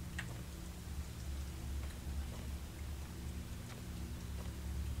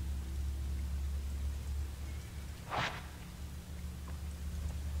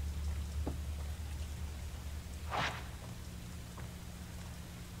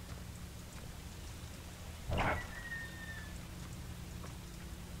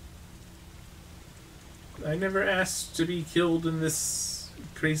 I never asked to be killed in this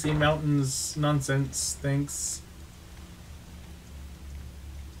crazy mountains nonsense, thanks.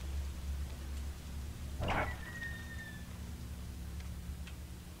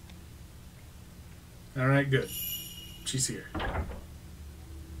 Alright, good. She's here.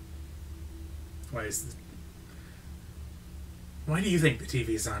 Why do you think the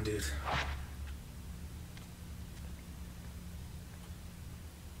TV's on, dude?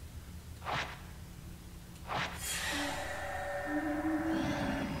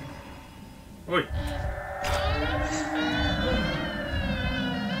 Oi.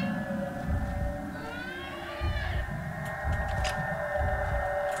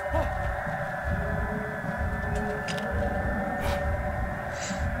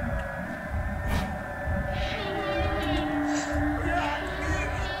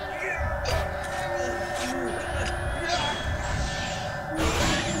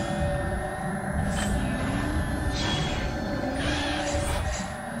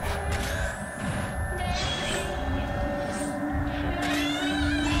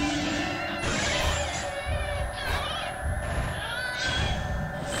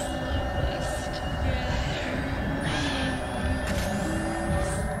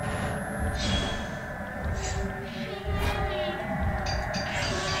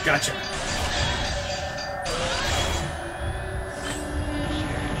 Gotcha.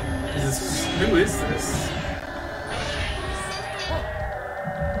 Who is this?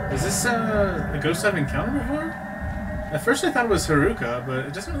 Is this a ghost I've encountered before? At first I thought it was Haruka, but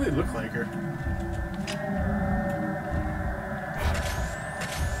it doesn't really look like her.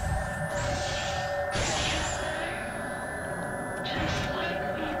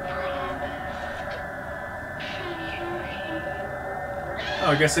 Oh,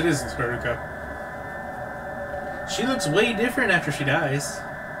 I guess it is Haruka. She looks way different after she dies.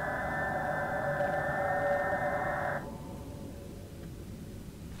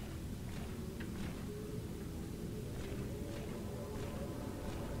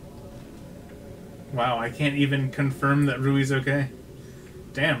 Wow, I can't even confirm that Rui's okay.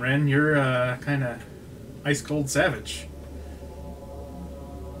 Damn, Ren, you're kind of ice-cold savage.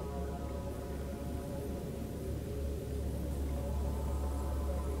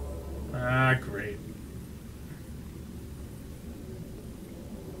 Ah, great.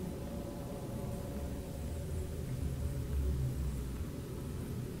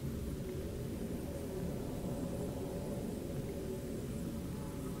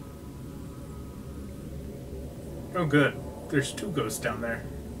 Oh, good. There's two ghosts down there.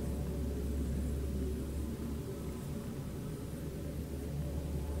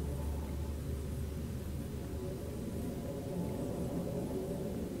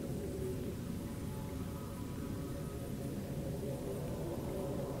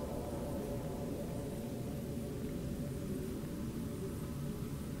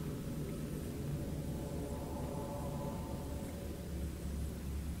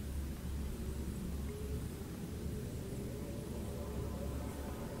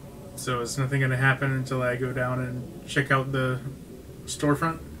 So is nothing going to happen until I go down and check out the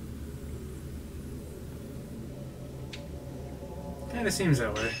storefront? Kind of seems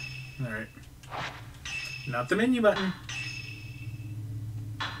that way. Alright. Not the menu button.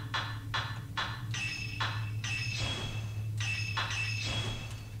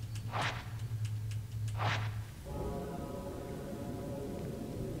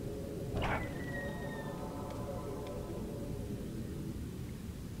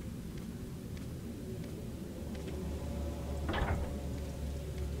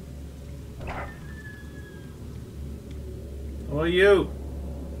 Well, you.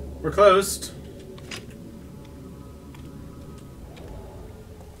 We're closed.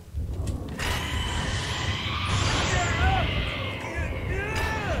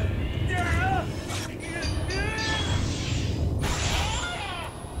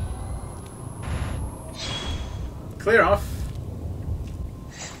 Clear off.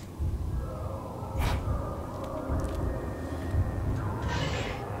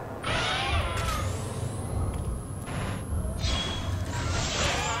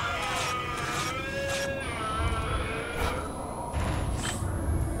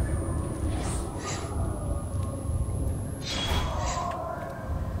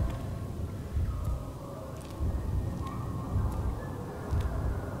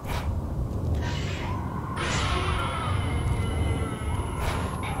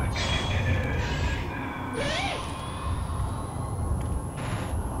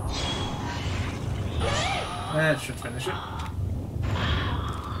 That should finish it.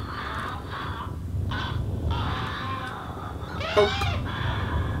 Poke.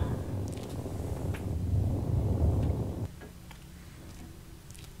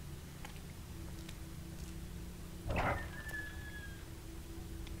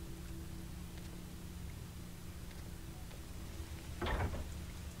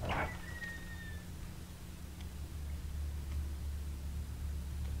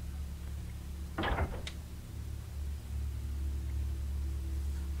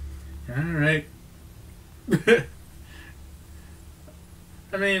 Alright.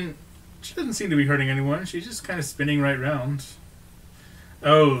 I mean, she doesn't seem to be hurting anyone. She's just kind of spinning right round.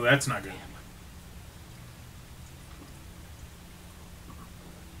 Oh, that's not good.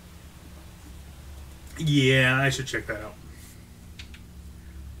 Yeah, I should check that out.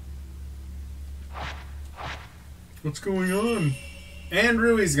 What's going on? And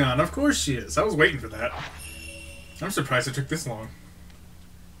Rui's gone. Of course she is. I was waiting for that. I'm surprised it took this long.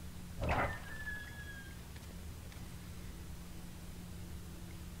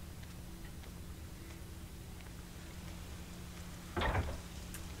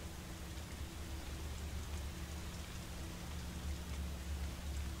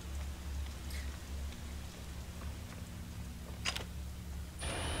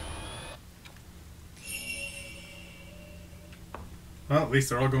 Well, at least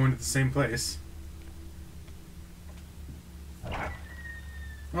they're all going to the same place.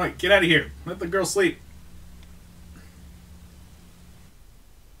 Alright, get out of here. Let the girl sleep.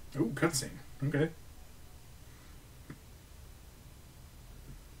 Oh, cutscene. Okay.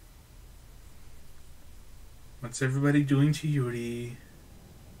 What's everybody doing to Yuri?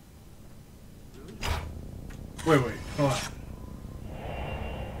 Wait, hold on.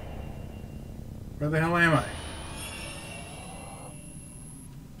 Where the hell am I?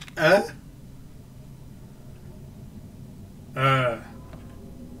 Well,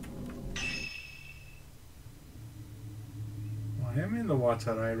 I am in the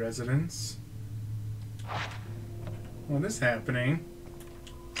Watarai residence. What is happening?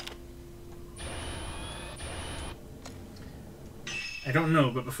 I don't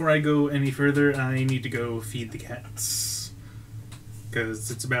know, but before I go any further, I need to go feed the cats. Because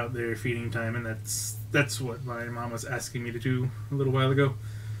it's about their feeding time, and that's what my mom was asking me to do a little while ago.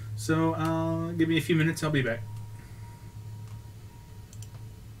 So, give me a few minutes, I'll be back.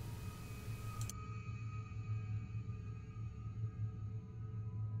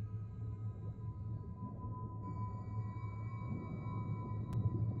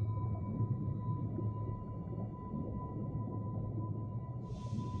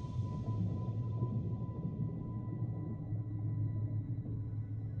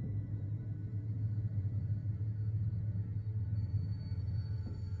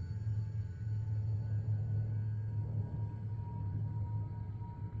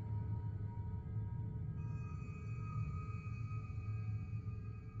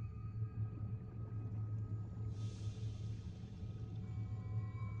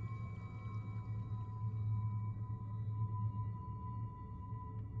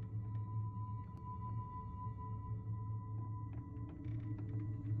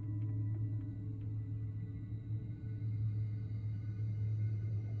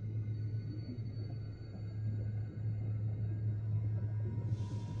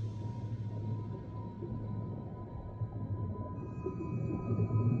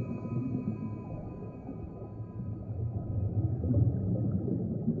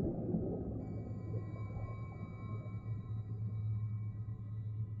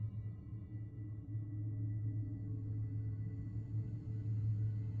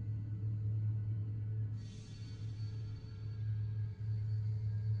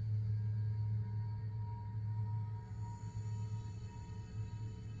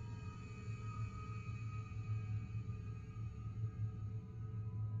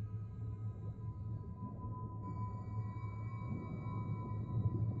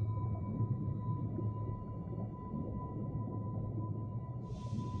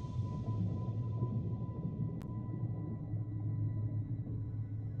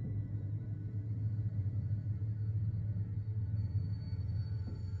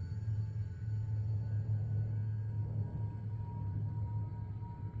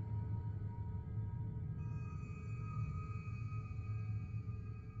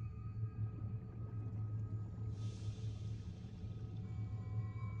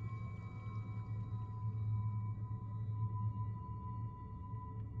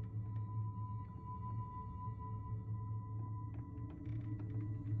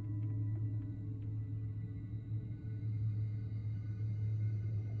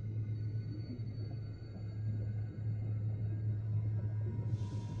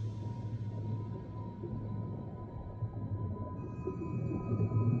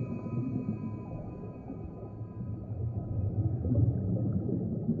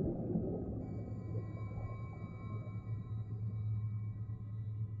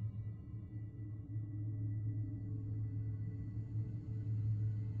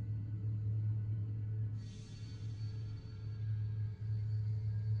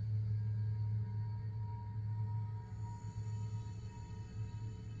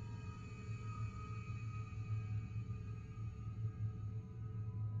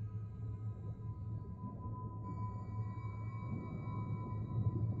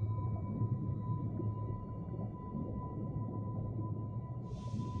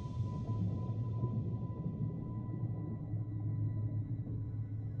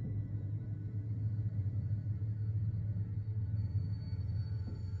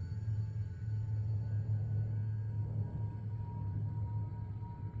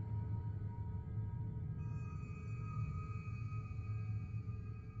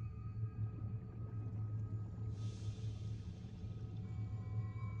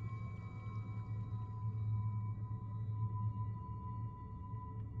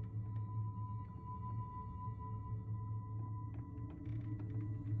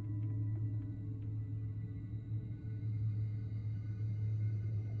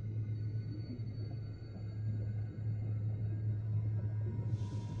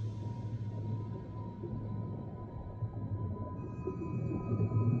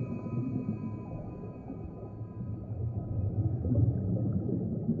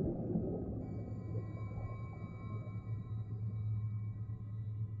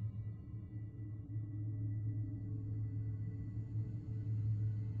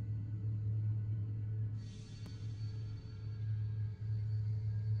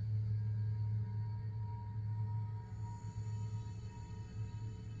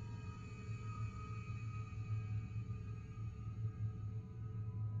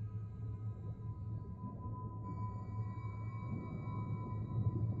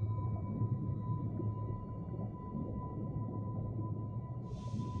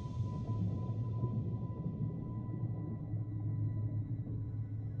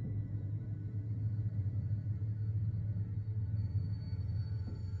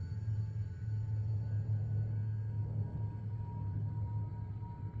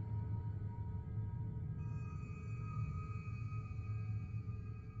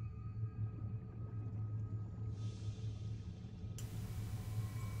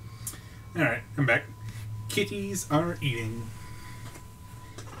 Alright, I'm back. Kitties are eating.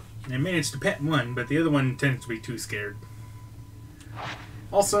 I managed to pet one, but the other one tends to be too scared.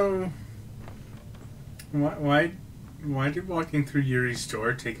 Also, why did walking through Yuri's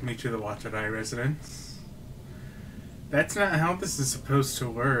door take me to the Watchadai residence? That's not how this is supposed to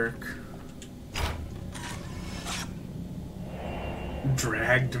work.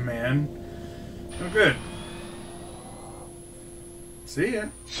 Dragged man. Oh, good. See ya.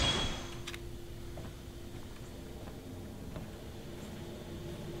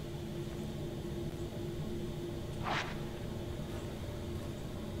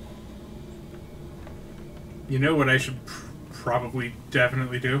 You know what I should probably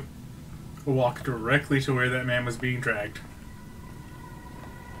definitely do? Walk directly to where that man was being dragged.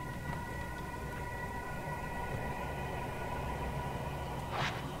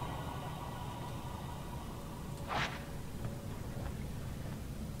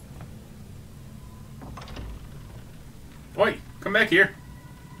 Oi, come back here.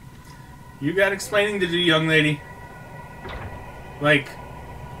 You got explaining to do, young lady. Like,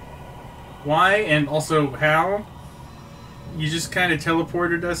 why and also how? You just kind of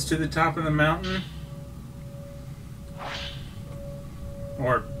teleported us to the top of the mountain?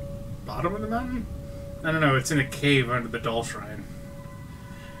 Or bottom of the mountain? I don't know, it's in a cave under the doll shrine.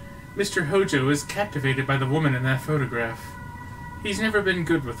 Mr. Hojo is captivated by the woman in that photograph. He's never been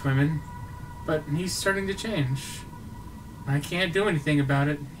good with women, but he's starting to change. I can't do anything about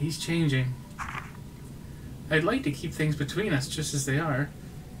it. He's changing. I'd like to keep things between us just as they are.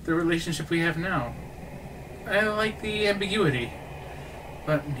 The relationship we have now. I like the ambiguity,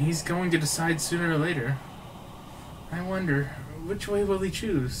 but he's going to decide sooner or later. I wonder, which way will he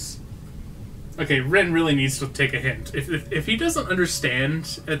choose? Okay, Ren really needs to take a hint. If he doesn't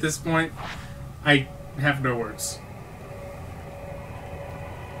understand at this point, I have no words.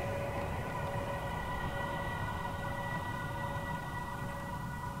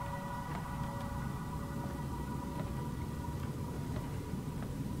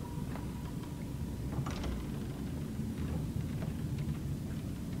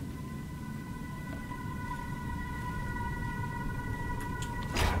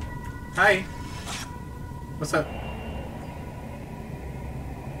 Hi. What's up?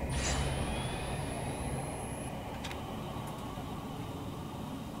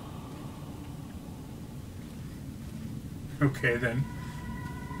 Okay then.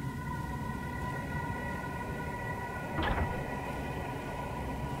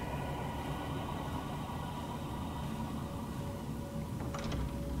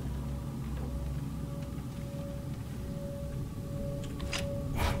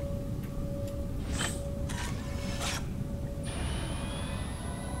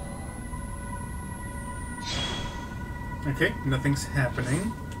 Okay, nothing's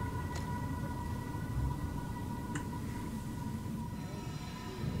happening.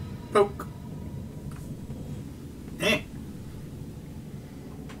 Poke. Eh.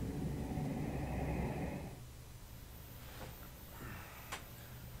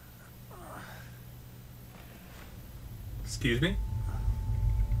 Excuse me?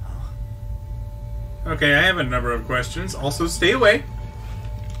 Okay, I have a number of questions. Also, stay away.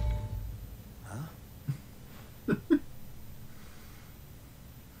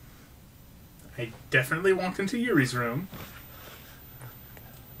 I definitely walked into Yuri's room,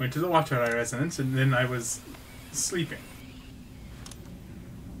 went to the Watchadai residence, and then I was sleeping.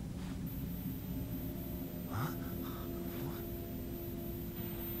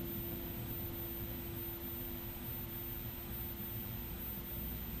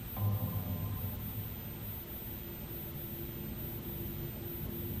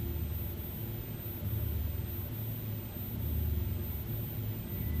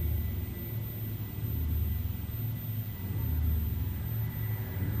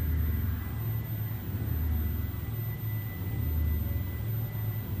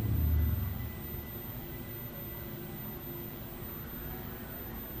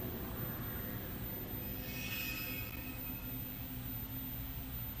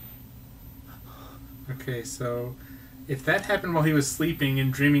 Okay, so if that happened while he was sleeping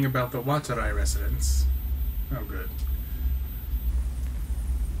and dreaming about the Watchadai residence... Oh, good.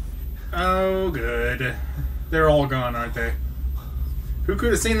 Oh, good. They're all gone, aren't they? Who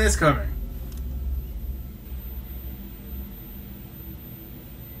could have seen this coming?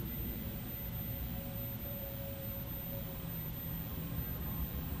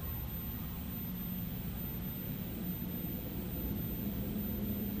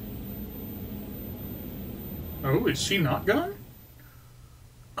 Oh, is she not gone?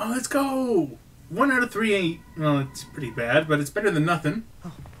 Oh, let's go! 1 out of 3 ain't... Well, it's pretty bad, but it's better than nothing.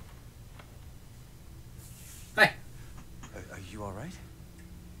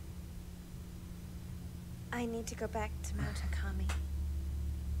 I need to go back to Mount Akami.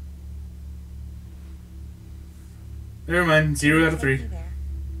 Never mind. 0 out of 3. Take me there.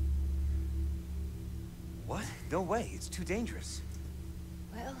 What? No way. It's too dangerous.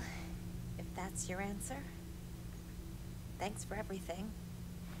 Well, if that's your answer, thanks for everything.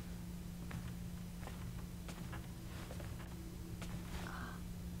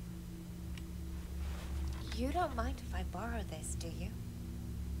 You don't mind if I borrow this, do you?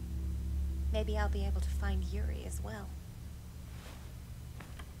 Maybe I'll be able to find Yuri as well.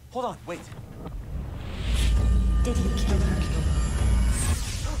 Hold on, wait. Did he kill her?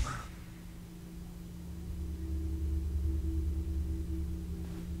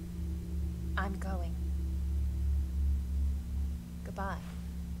 I'm going. Goodbye.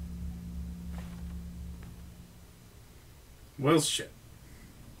 Well, shit.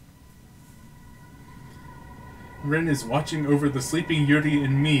 Ren is watching over the sleeping Yuri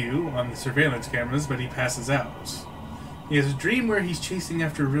and Miyu on the surveillance cameras, but he passes out. He has a dream where he's chasing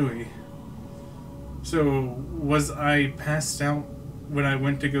after Rui. So, was I passed out when I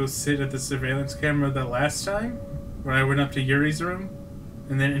went to go sit at the surveillance camera the last time? When I went up to Yuri's room?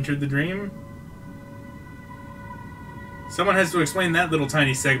 And then entered the dream? Someone has to explain that little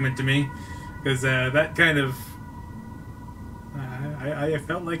tiny segment to me. Because that kind of... I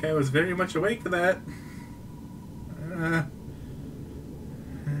felt like I was very much awake for that.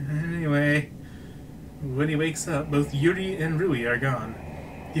 Anyway, when he wakes up, both Yuri and Rui are gone.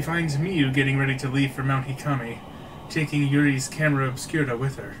 He finds Miyu getting ready to leave for Mount Hikami, taking Yuri's camera obscura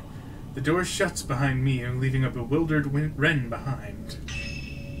with her. The door shuts behind Miyu, leaving a bewildered Ren behind.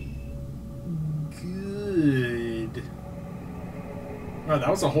 Good. Oh, that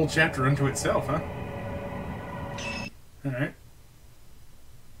was a whole chapter unto itself, huh? Alright.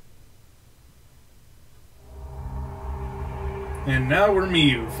 And now we're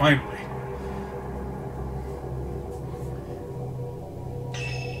Miyu, finally.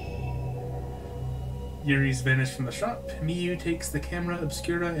 Yuri's vanished from the shop. Miyu takes the camera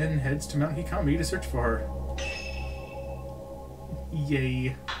obscura and heads to Mount Hikami to search for her.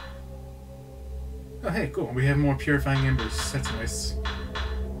 Yay. Oh hey, cool. We have more purifying embers. That's nice.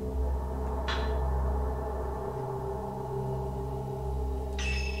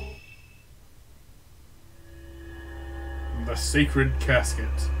 The sacred casket.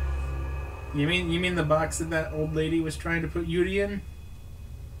 You mean the box that old lady was trying to put Yuri in?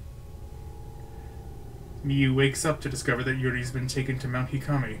 Miyu wakes up to discover that Yuri's been taken to Mount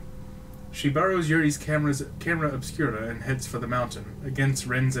Hikami. She borrows Yuri's camera obscura and heads for the mountain, against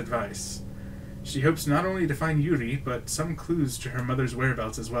Ren's advice. She hopes not only to find Yuri, but some clues to her mother's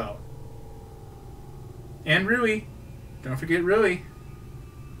whereabouts as well. And Rui! Don't forget Rui!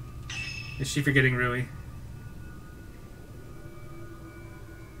 Is she forgetting Rui?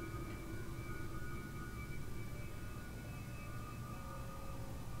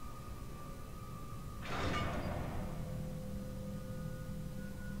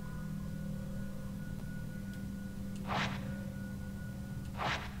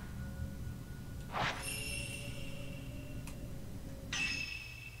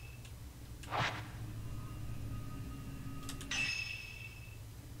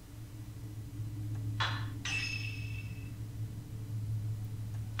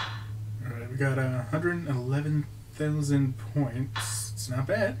 We got 111,000 points. It's not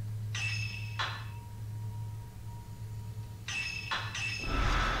bad.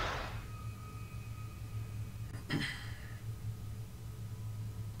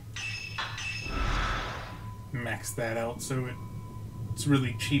 Max that out so it's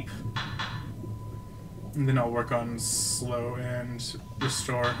really cheap. And then I'll work on slow and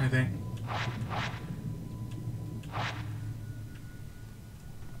restore, I think.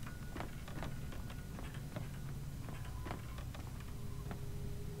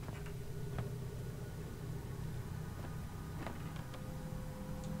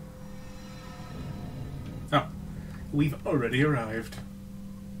 Oh, we've already arrived.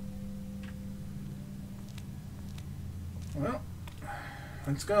 Well,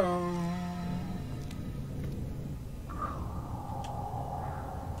 let's go.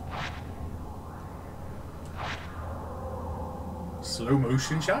 Slow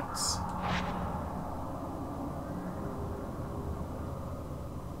motion shots?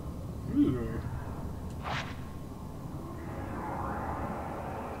 Ooh.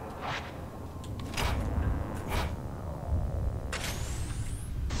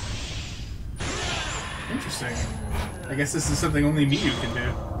 Interesting. I guess this is something only Miyu can do.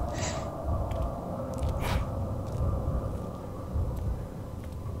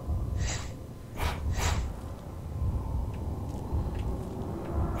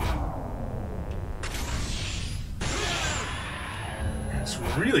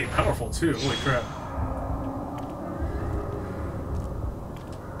 looks really powerful too. Holy crap.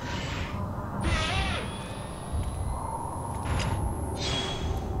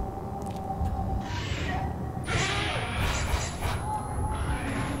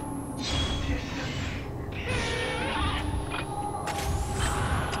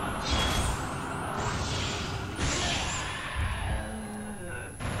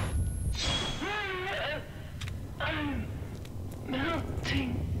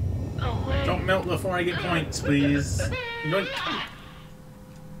 Don't melt before I get points, please. Yoink.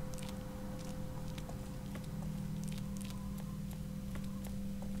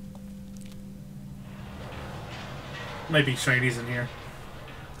 Might be shinies in here.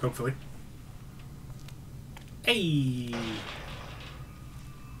 Hopefully. Hey!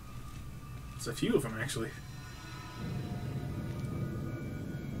 There's a few of them, actually.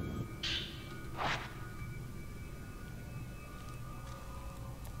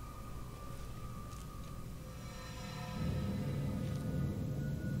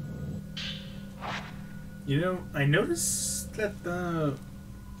 You know, I noticed that the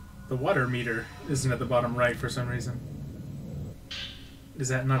water meter isn't at the bottom right for some reason. Is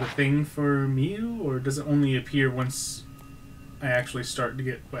that not a thing for Miu, or does it only appear once I actually start to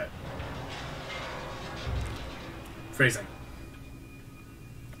get wet? Phrasing.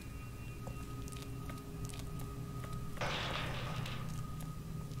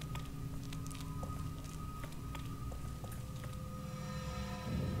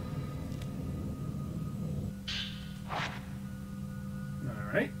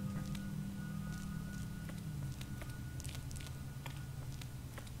 Alright.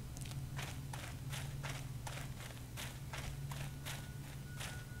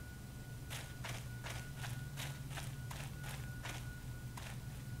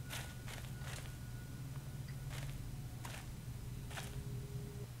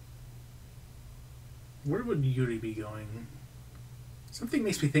 Where would Yuri be going? Something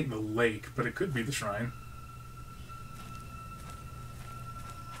makes me think the lake, but it could be the shrine.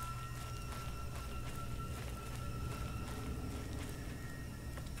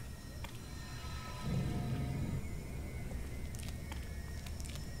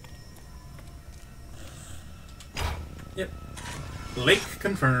 Yep. Lake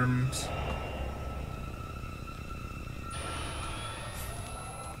confirmed.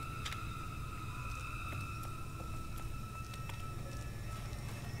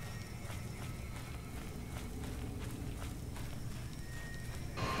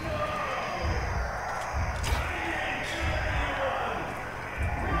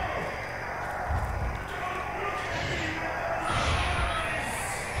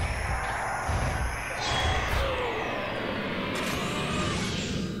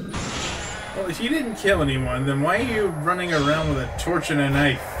 Well, if you didn't kill anyone, then why are you running around with a torch and a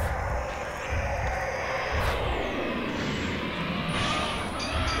knife?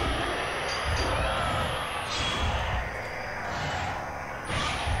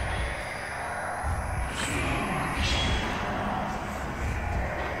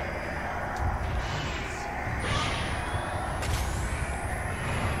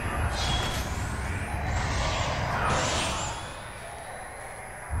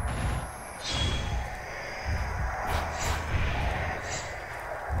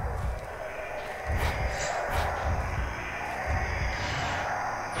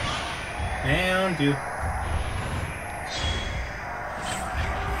 Down, dude.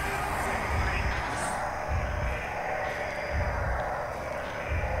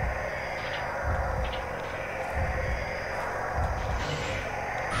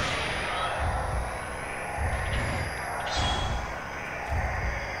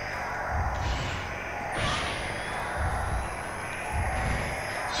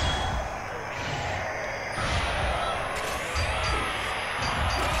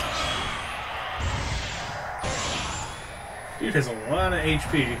 Dude has a lot of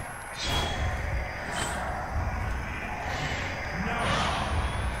HP.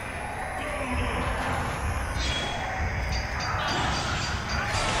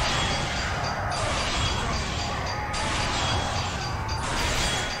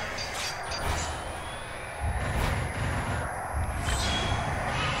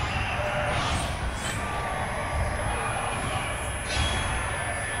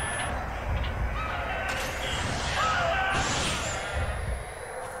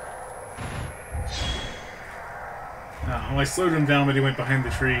 Oh, I slowed him down, but he went behind the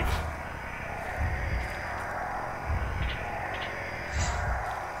tree.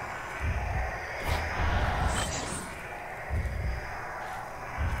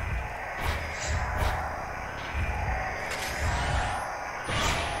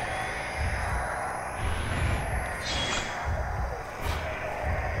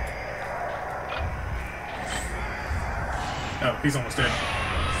 he's almost dead.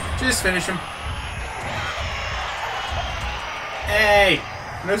 Just finish him. Hey!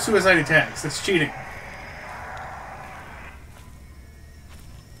 No suicide attacks. That's cheating.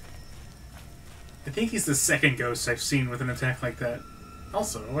 I think he's the second ghost I've seen with an attack like that.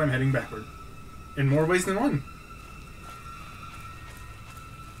 Also, I'm heading backward. In more ways than one.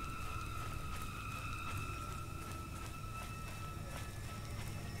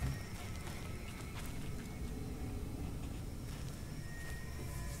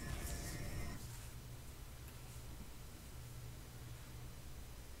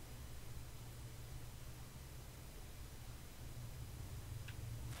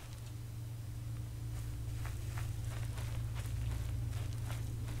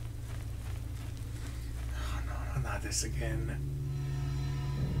 Not this again.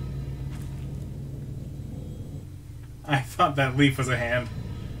 I thought that leaf was a hand.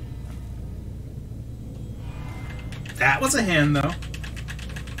 That was a hand, though.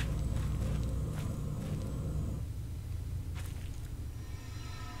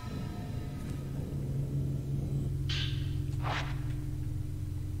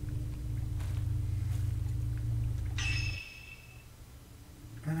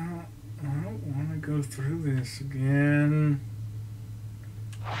 I don't want to go through this again.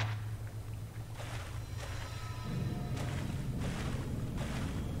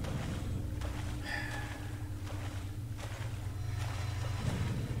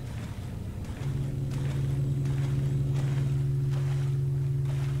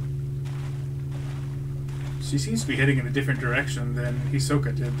 She seems to be heading in a different direction than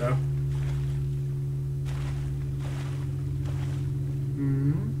Hisoka did, though.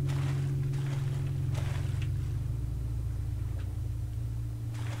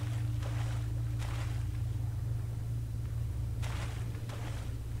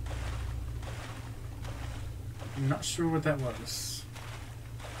 I'm not sure what that was.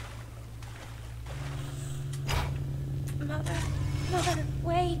 Mother,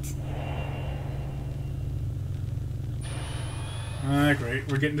 wait. Ah, great.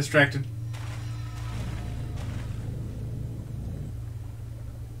 We're getting distracted.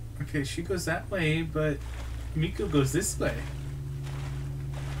 Okay, she goes that way, but Miko goes this way.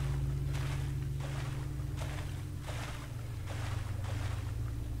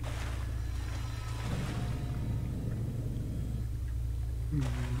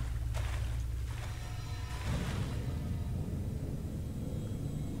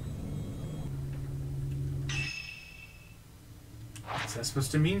 Is that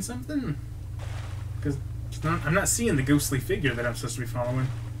supposed to mean something? Because I'm not seeing the ghostly figure that I'm supposed to be following.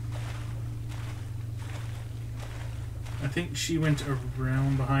 I think she went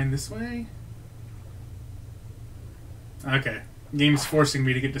around behind this way. Okay. Game's forcing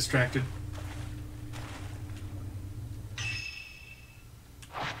me to get distracted.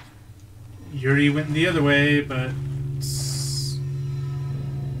 Yuri went the other way, but...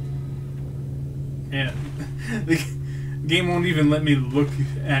 yeah. The game won't even let me look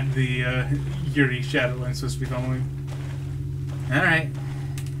at the Yuri shadow I'm supposed to be following. Alright.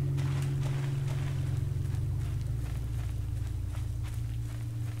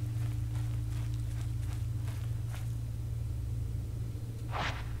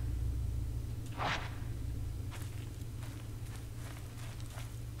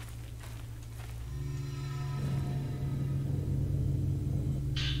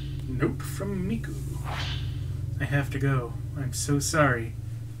 Note from Miku. I have to go. I'm so sorry.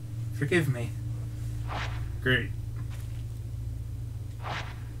 Forgive me. Great.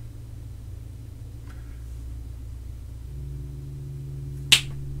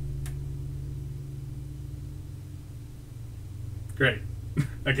 Great.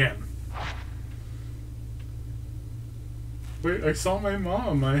 Again. Wait, I saw my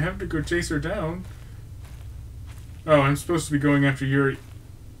mom. I have to go chase her down. Oh, I'm supposed to be going after Yuri.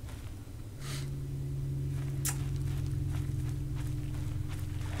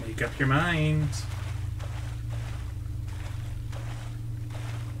 Make up your mind.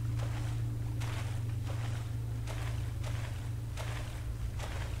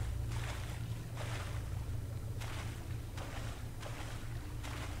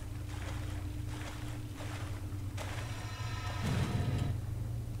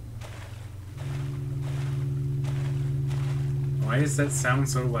 Why does that sound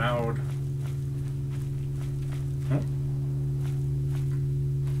so loud? Oh.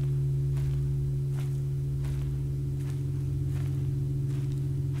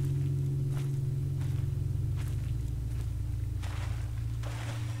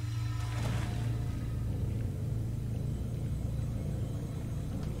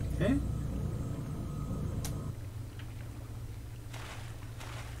 Okay.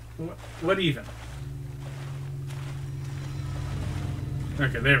 What even?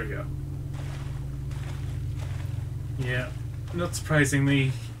 Okay, there we go. Yeah, not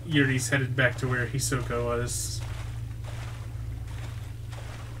surprisingly, Yuri's headed back to where Hisoka was.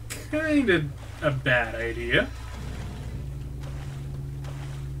 Kinda a bad idea.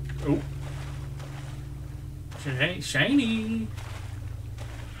 Oh. Shiny!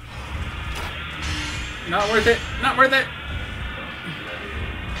 Not worth it! Not worth it!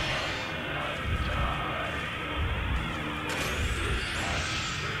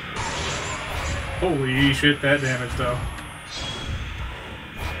 Holy shit, that damage though.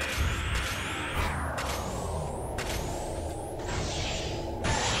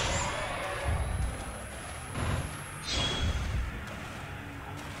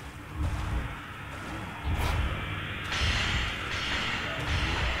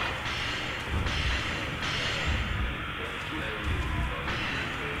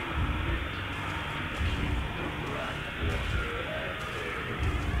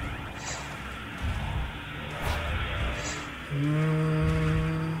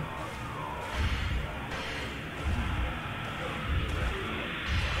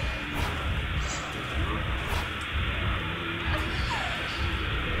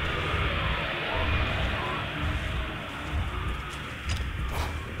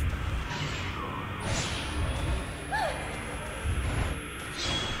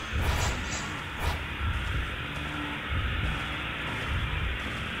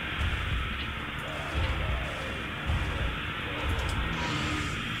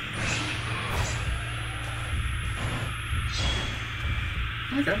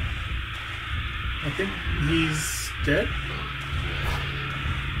 Okay. I think he's dead.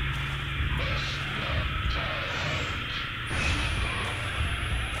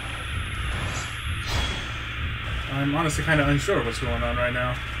 I'm honestly kind of unsure what's going on right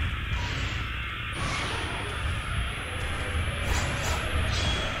now.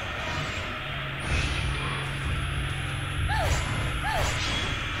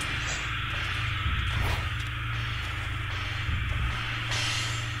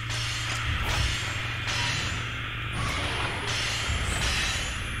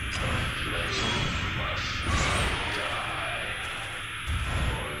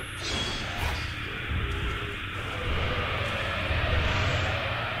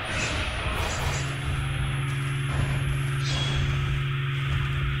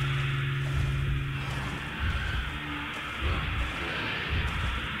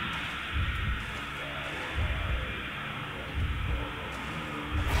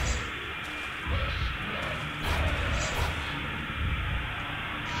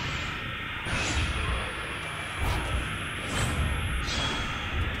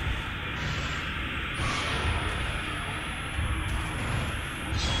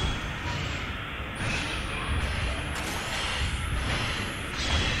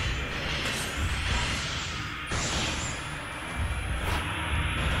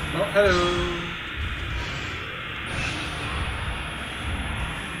 Oh, hello.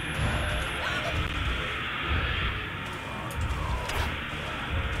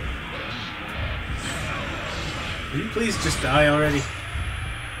 Will you please just die already?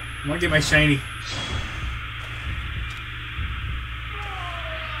 I want to get my shiny.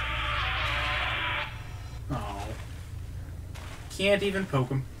 Oh. Can't even poke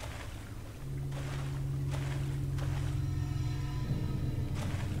him.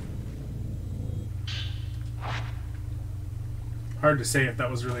 Hard to say if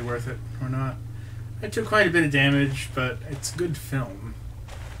that was really worth it or not. I took quite a bit of damage, but it's good film.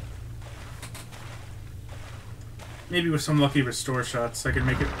 Maybe with some lucky restore shots, I could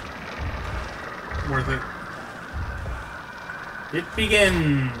make it worth it. It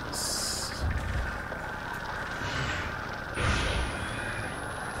begins!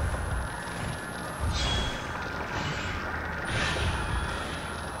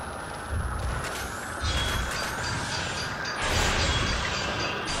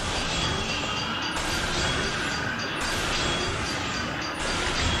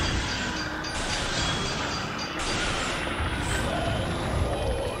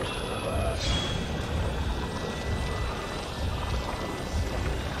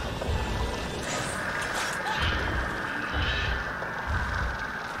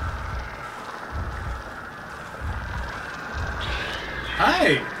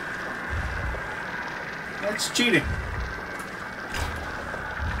 Hi! That's cheating.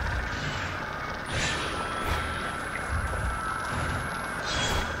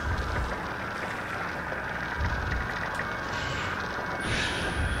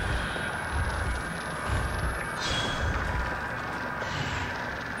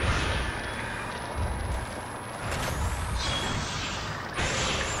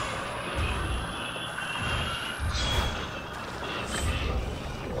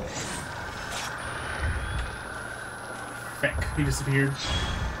 he disappeared.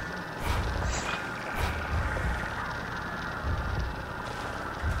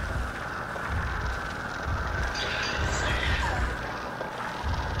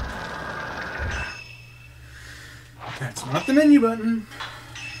 That's not the menu button.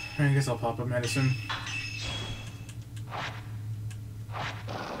 I guess I'll pop up medicine.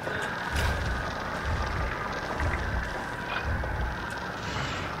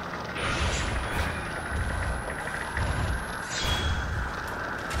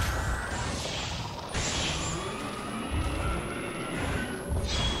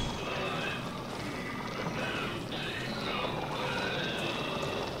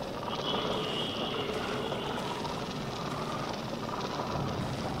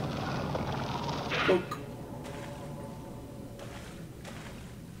 Spook.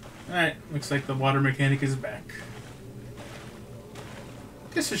 Alright, looks like the water mechanic is back.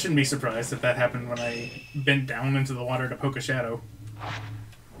 Guess I shouldn't be surprised if that happened when I bent down into the water to poke a shadow.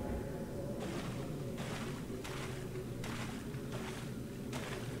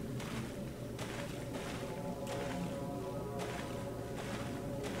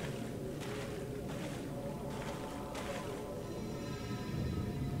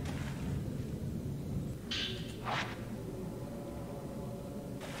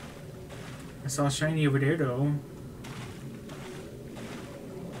 I saw shiny over there, though.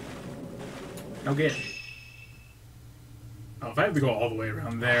 Okay. Oh, if I have to go all the way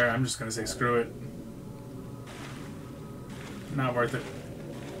around there, I'm just gonna say screw it. Not worth it.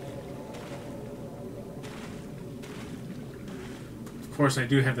 Of course, I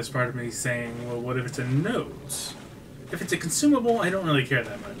do have this part of me saying, well, what if it's a note? If it's a consumable, I don't really care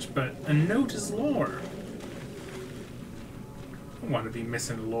that much, but a note is lore. I don't want to be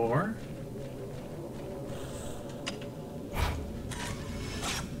missing lore.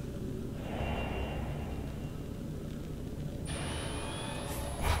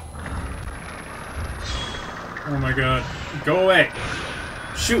 Oh my god. Go away.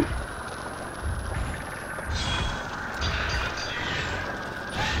 Shoot.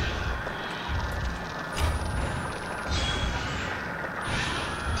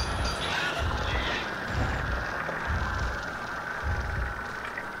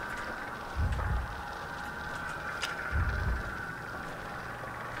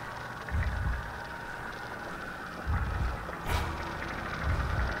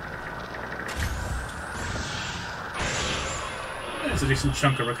 That's a decent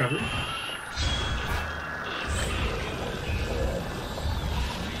chunk of recovery.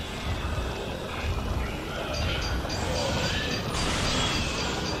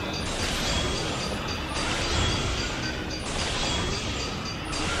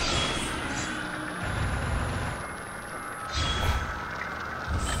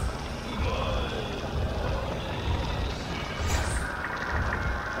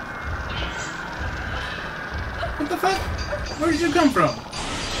 What the fuck? Where did you come from?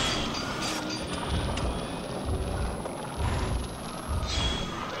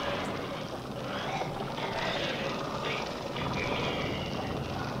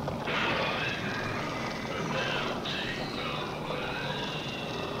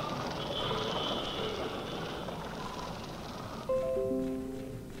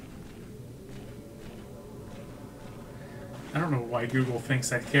 I don't know why Google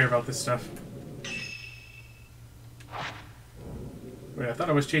thinks I care about this stuff. Wait, I thought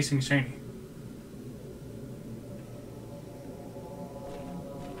I was chasing shiny.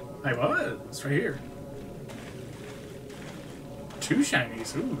 I was, right here. 2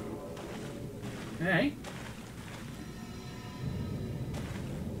 shinies, ooh. Alright.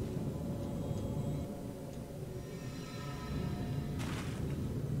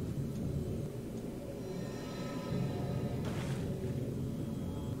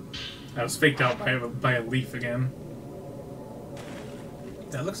 I was faked out by a leaf again.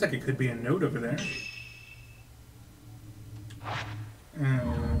 That looks like it could be a note over there.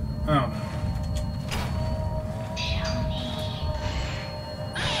 Oh no.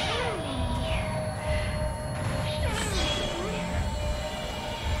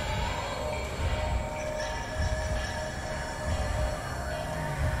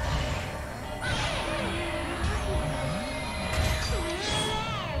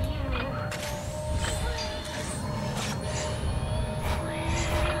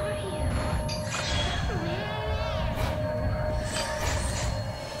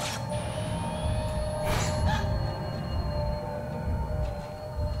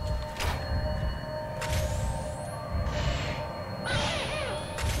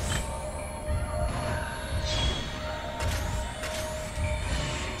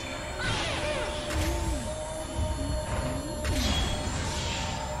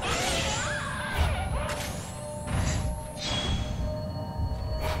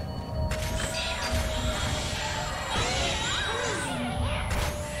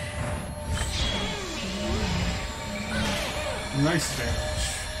 nice damage.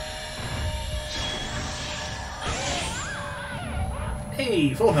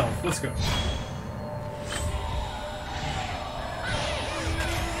 Hey, full health. Let's go.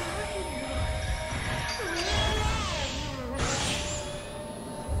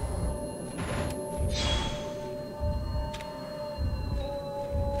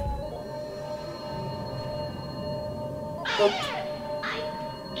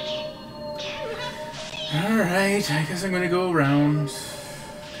 Alright, I guess I'm gonna go around,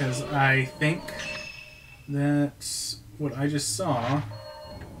 because I think that what I just saw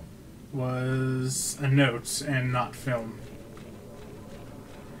was a note and not film.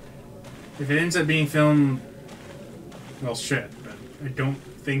 If it ends up being film, well shit, but I don't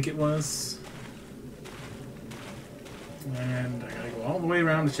think it was. And I gotta go all the way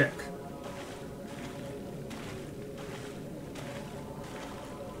around to check.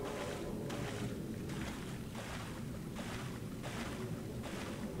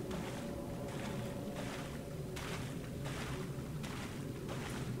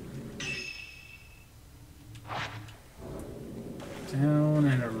 Down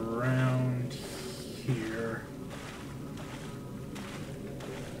and around here.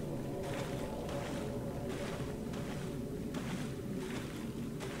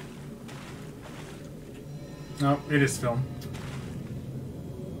 Oh, it is film.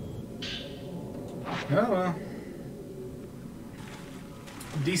 Oh well.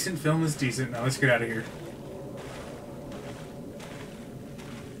 Decent film is decent. Now let's get out of here.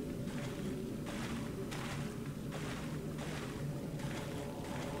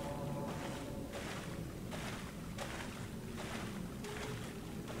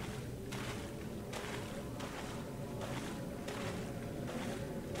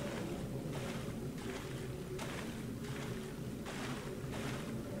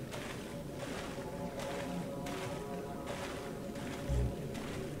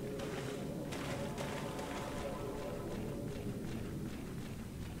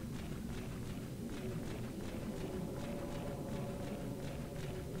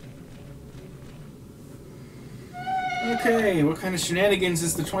 Okay, what kind of shenanigans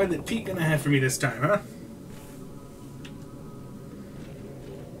is the Twilight Peak gonna have for me this time, huh?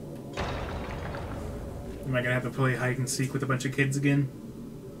 Am I gonna have to play hide and seek with a bunch of kids again?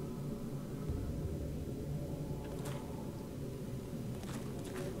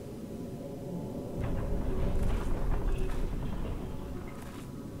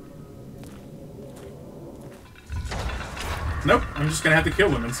 Nope, I'm just gonna have to kill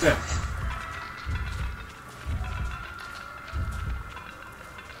them instead.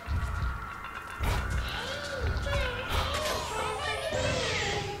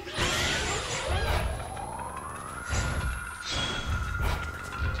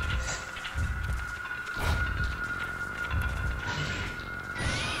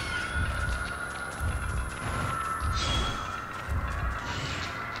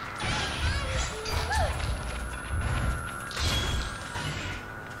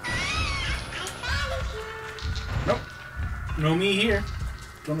 Nope. No me here.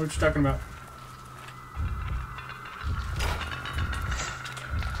 Don't know what you're talking about.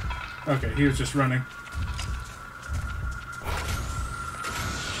 Okay, he was just running.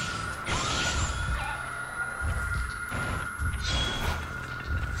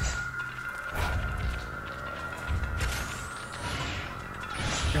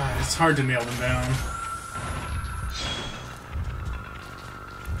 God, it's hard to nail them down.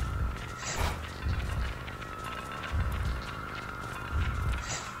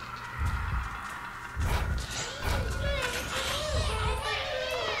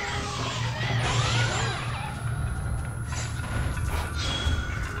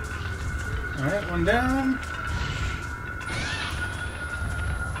 Alright, one down.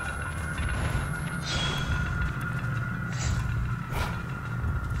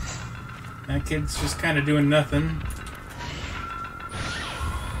 That kid's just kind of doing nothing.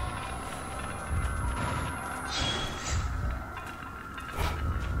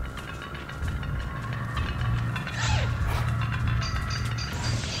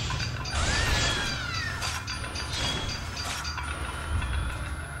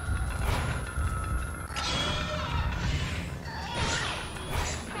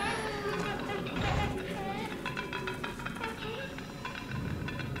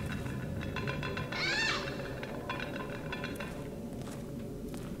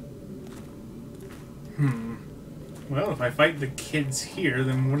 Well, if I fight the kids here,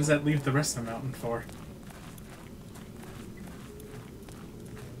 then what does that leave the rest of the mountain for?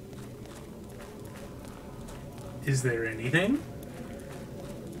 Is there anything?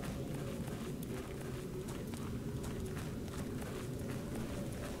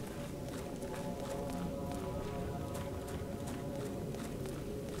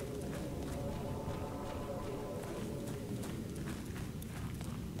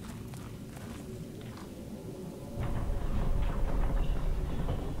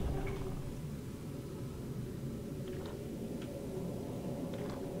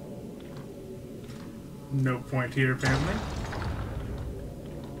 No point here, apparently.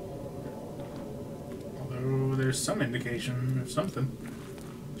 Although there's some indication of something.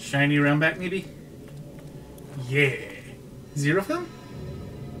 Shiny round back, maybe? Yeah. Zero film?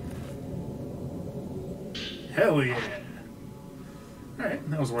 Hell yeah. Alright,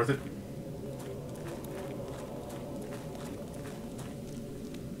 that was worth it.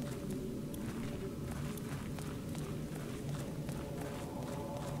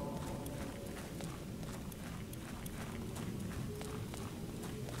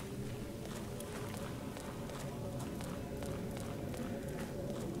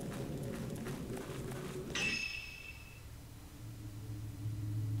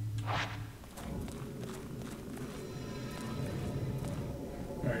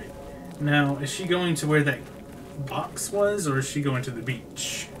 Now, is she going to where that box was, or is she going to the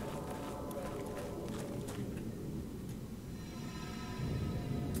beach?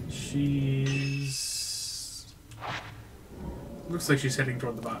 She's... Looks like she's heading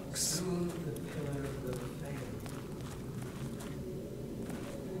toward the box.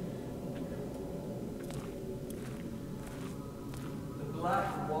 The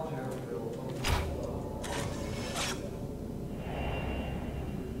black water will overflow.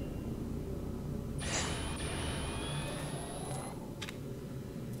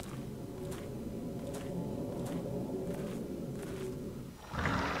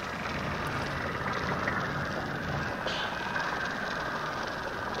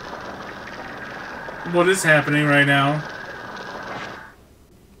 What is happening right now?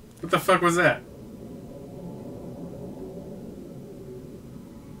 What the fuck was that?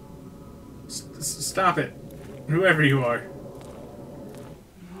 Stop it. Whoever you are.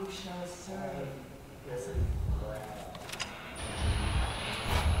 You shall serve this bread.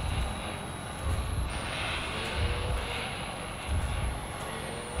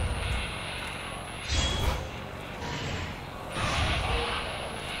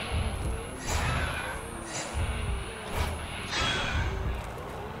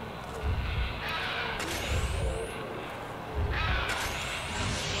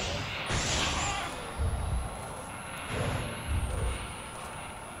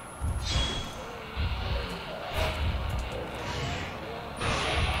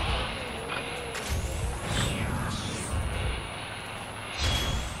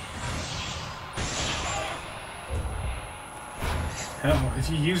 Hell, if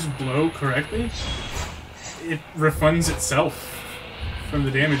you use blow correctly, it refunds itself from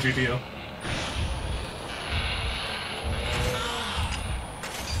the damage you deal.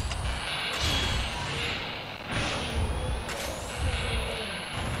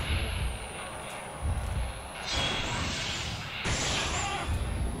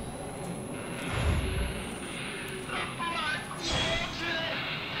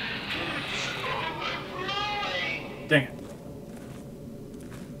 Dang it.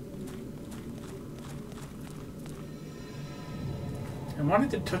 I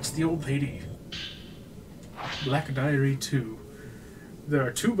wanted to touch the old lady. Black Diary 2. There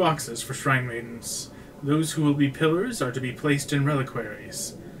are 2 boxes for Shrine Maidens. Those who will be pillars are to be placed in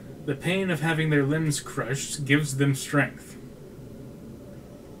reliquaries. The pain of having their limbs crushed gives them strength.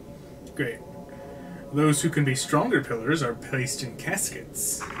 Great. Those who can be stronger pillars are placed in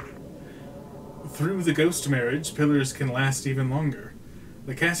caskets. Through the ghost marriage, pillars can last even longer.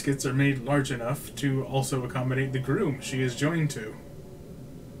 The caskets are made large enough to also accommodate the groom she is joined to.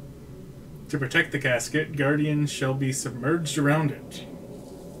 To protect the casket, guardians shall be submerged around it.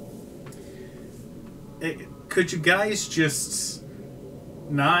 Could you guys just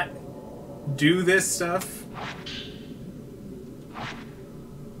not do this stuff?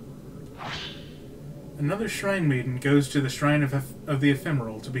 Another shrine maiden goes to the shrine of the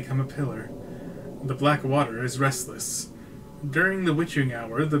ephemeral to become a pillar. The black water is restless. During the witching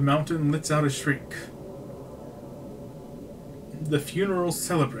hour, the mountain lets out a shriek. The funeral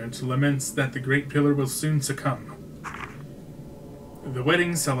celebrant laments that the great pillar will soon succumb. The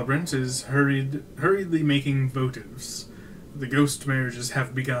wedding celebrant is hurriedly making votives. The ghost marriages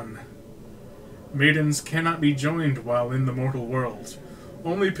have begun. Maidens cannot be joined while in the mortal world.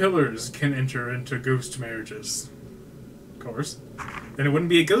 Only pillars can enter into ghost marriages. Of course. Then it wouldn't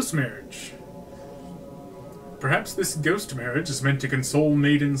be a ghost marriage. Perhaps this ghost marriage is meant to console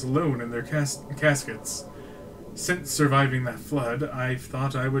maidens alone in their caskets. Since surviving that flood, I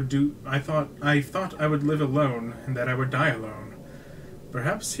thought I would live alone and that I would die alone.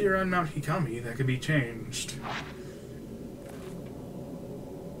 Perhaps here on Mount Hikami that could be changed.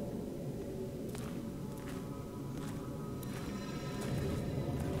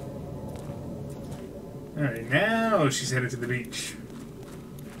 Alright, now she's headed to the beach.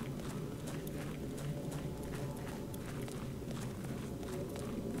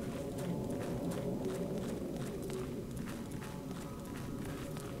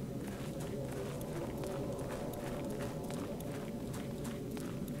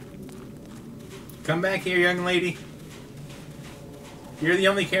 Come back here, young lady. You're the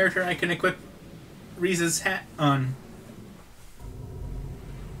only character I can equip Riza's hat on.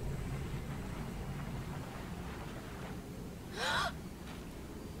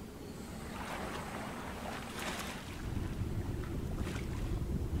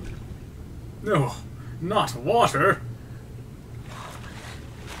 No, not water.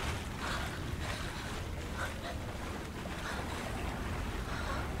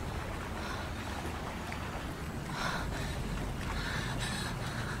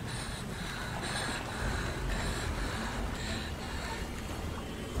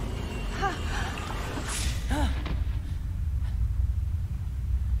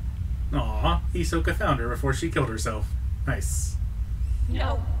 Aw, Hisoka found her before she killed herself. Nice.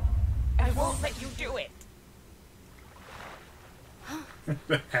 No, I won't let you do it.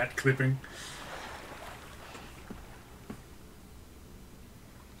 The hat clipping.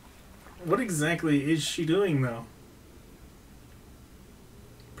 What exactly is she doing, though?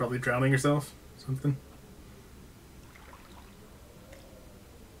 Probably drowning herself? Something?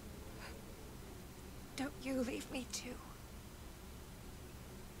 Don't you leave me too.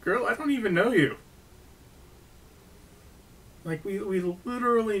 Girl, I don't even know you. Like, we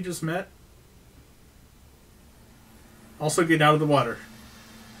literally just met. Also, get out of the water.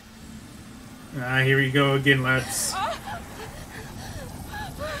 Ah, here we go again, lads.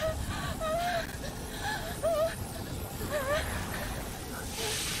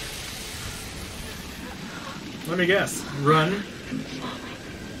 Let me guess. Run.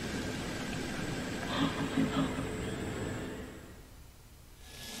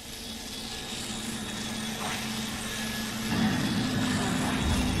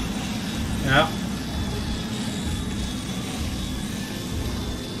 Yeah.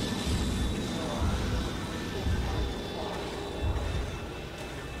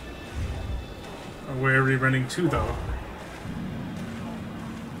 Where are we running to, though?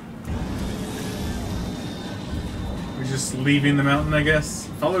 We're just leaving the mountain, I guess?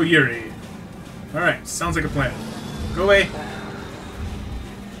 Follow Yuri. Alright, sounds like a plan. Go away.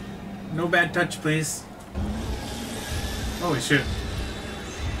 No bad touch, please. Holy shit.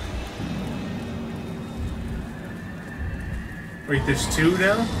 Wait, there's two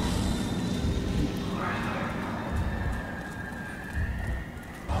now?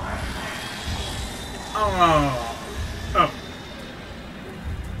 Oh. Oh.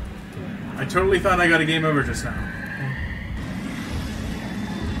 I totally thought I got a game over just now.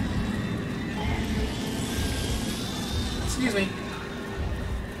 Excuse me.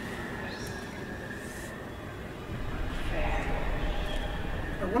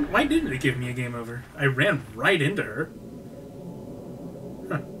 Why didn't it give me a game over? I ran right into her.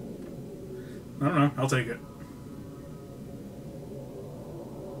 Huh. I don't know. I'll take it.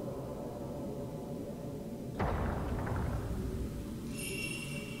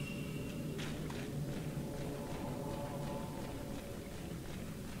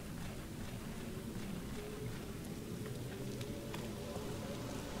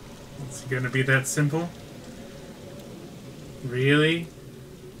 It's gonna be that simple? Really?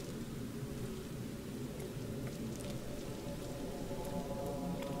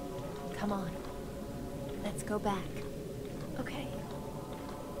 Come on. Let's go back. Okay.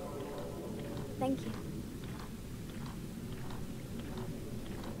 Thank you.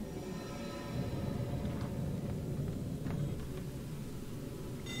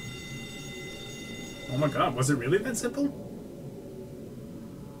 Oh my god, was it really that simple?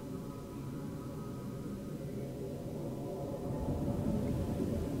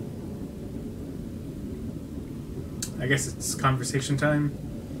 I guess it's conversation time.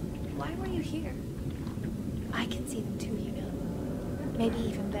 Why were you here? I can see them too, you know. Maybe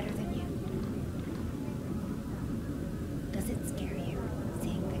even better than you. Does it scare you,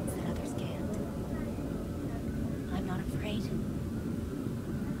 seeing things that others can't? I'm not afraid.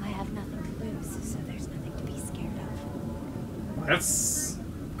 I have nothing to lose, so there's nothing to be scared of. That's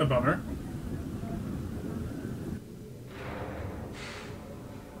a bummer.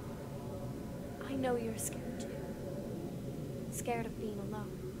 I know you're scared too. Scared of being alone.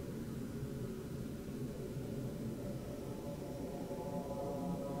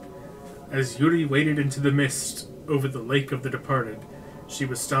 As Yuri waded into the mist over the lake of the departed, she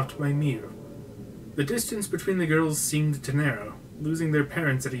was stopped by Miu. The distance between the girls seemed to narrow, losing their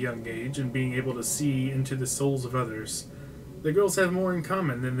parents at a young age and being able to see into the souls of others. The girls have more in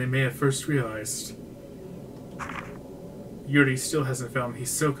common than they may have first realized. Yuri still hasn't found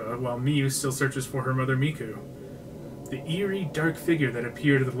Hisoka, while Miu still searches for her mother Miku. The eerie, dark figure that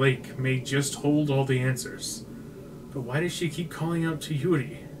appeared at the lake may just hold all the answers. But why does she keep calling out to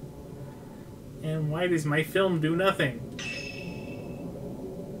Yuri? And why does my film do nothing?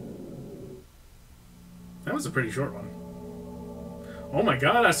 That was a pretty short one. Oh my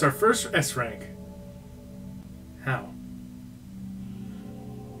god, that's our first S rank. How?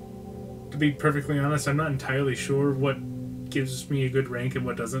 To be perfectly honest, I'm not entirely sure what gives me a good rank and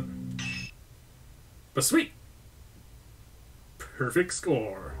what doesn't. But sweet! Perfect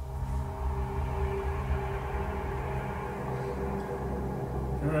score.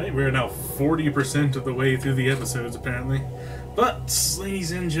 Alright, we're now 40% of the way through the episodes, apparently. But,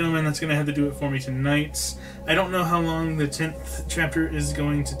 ladies and gentlemen, that's going to have to do it for me tonight. I don't know how long the 10th chapter is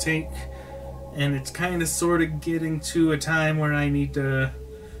going to take, and it's kind of sort of getting to a time where I need to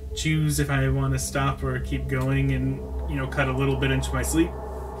choose if I want to stop or keep going and, you know, cut a little bit into my sleep.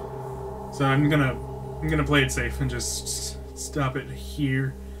 So I'm gonna play it safe and just stop it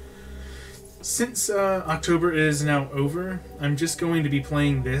here. Since October is now over, I'm just going to be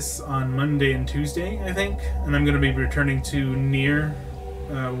playing this on Monday and Tuesday, I think, and I'm going to be returning to Nier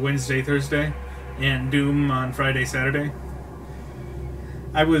Wednesday, Thursday, and Doom on Friday, Saturday.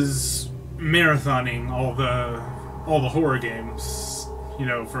 I was marathoning all the horror games, you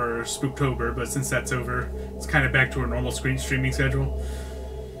know, for Spooktober, but since that's over, it's kind of back to our normal streaming schedule.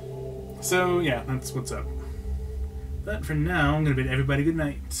 So yeah, that's what's up. But for now, I'm going to bid everybody good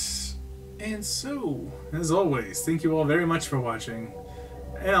night. And so, as always, thank you all very much for watching,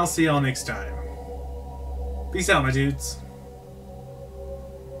 and I'll see y'all next time. Peace out, my dudes.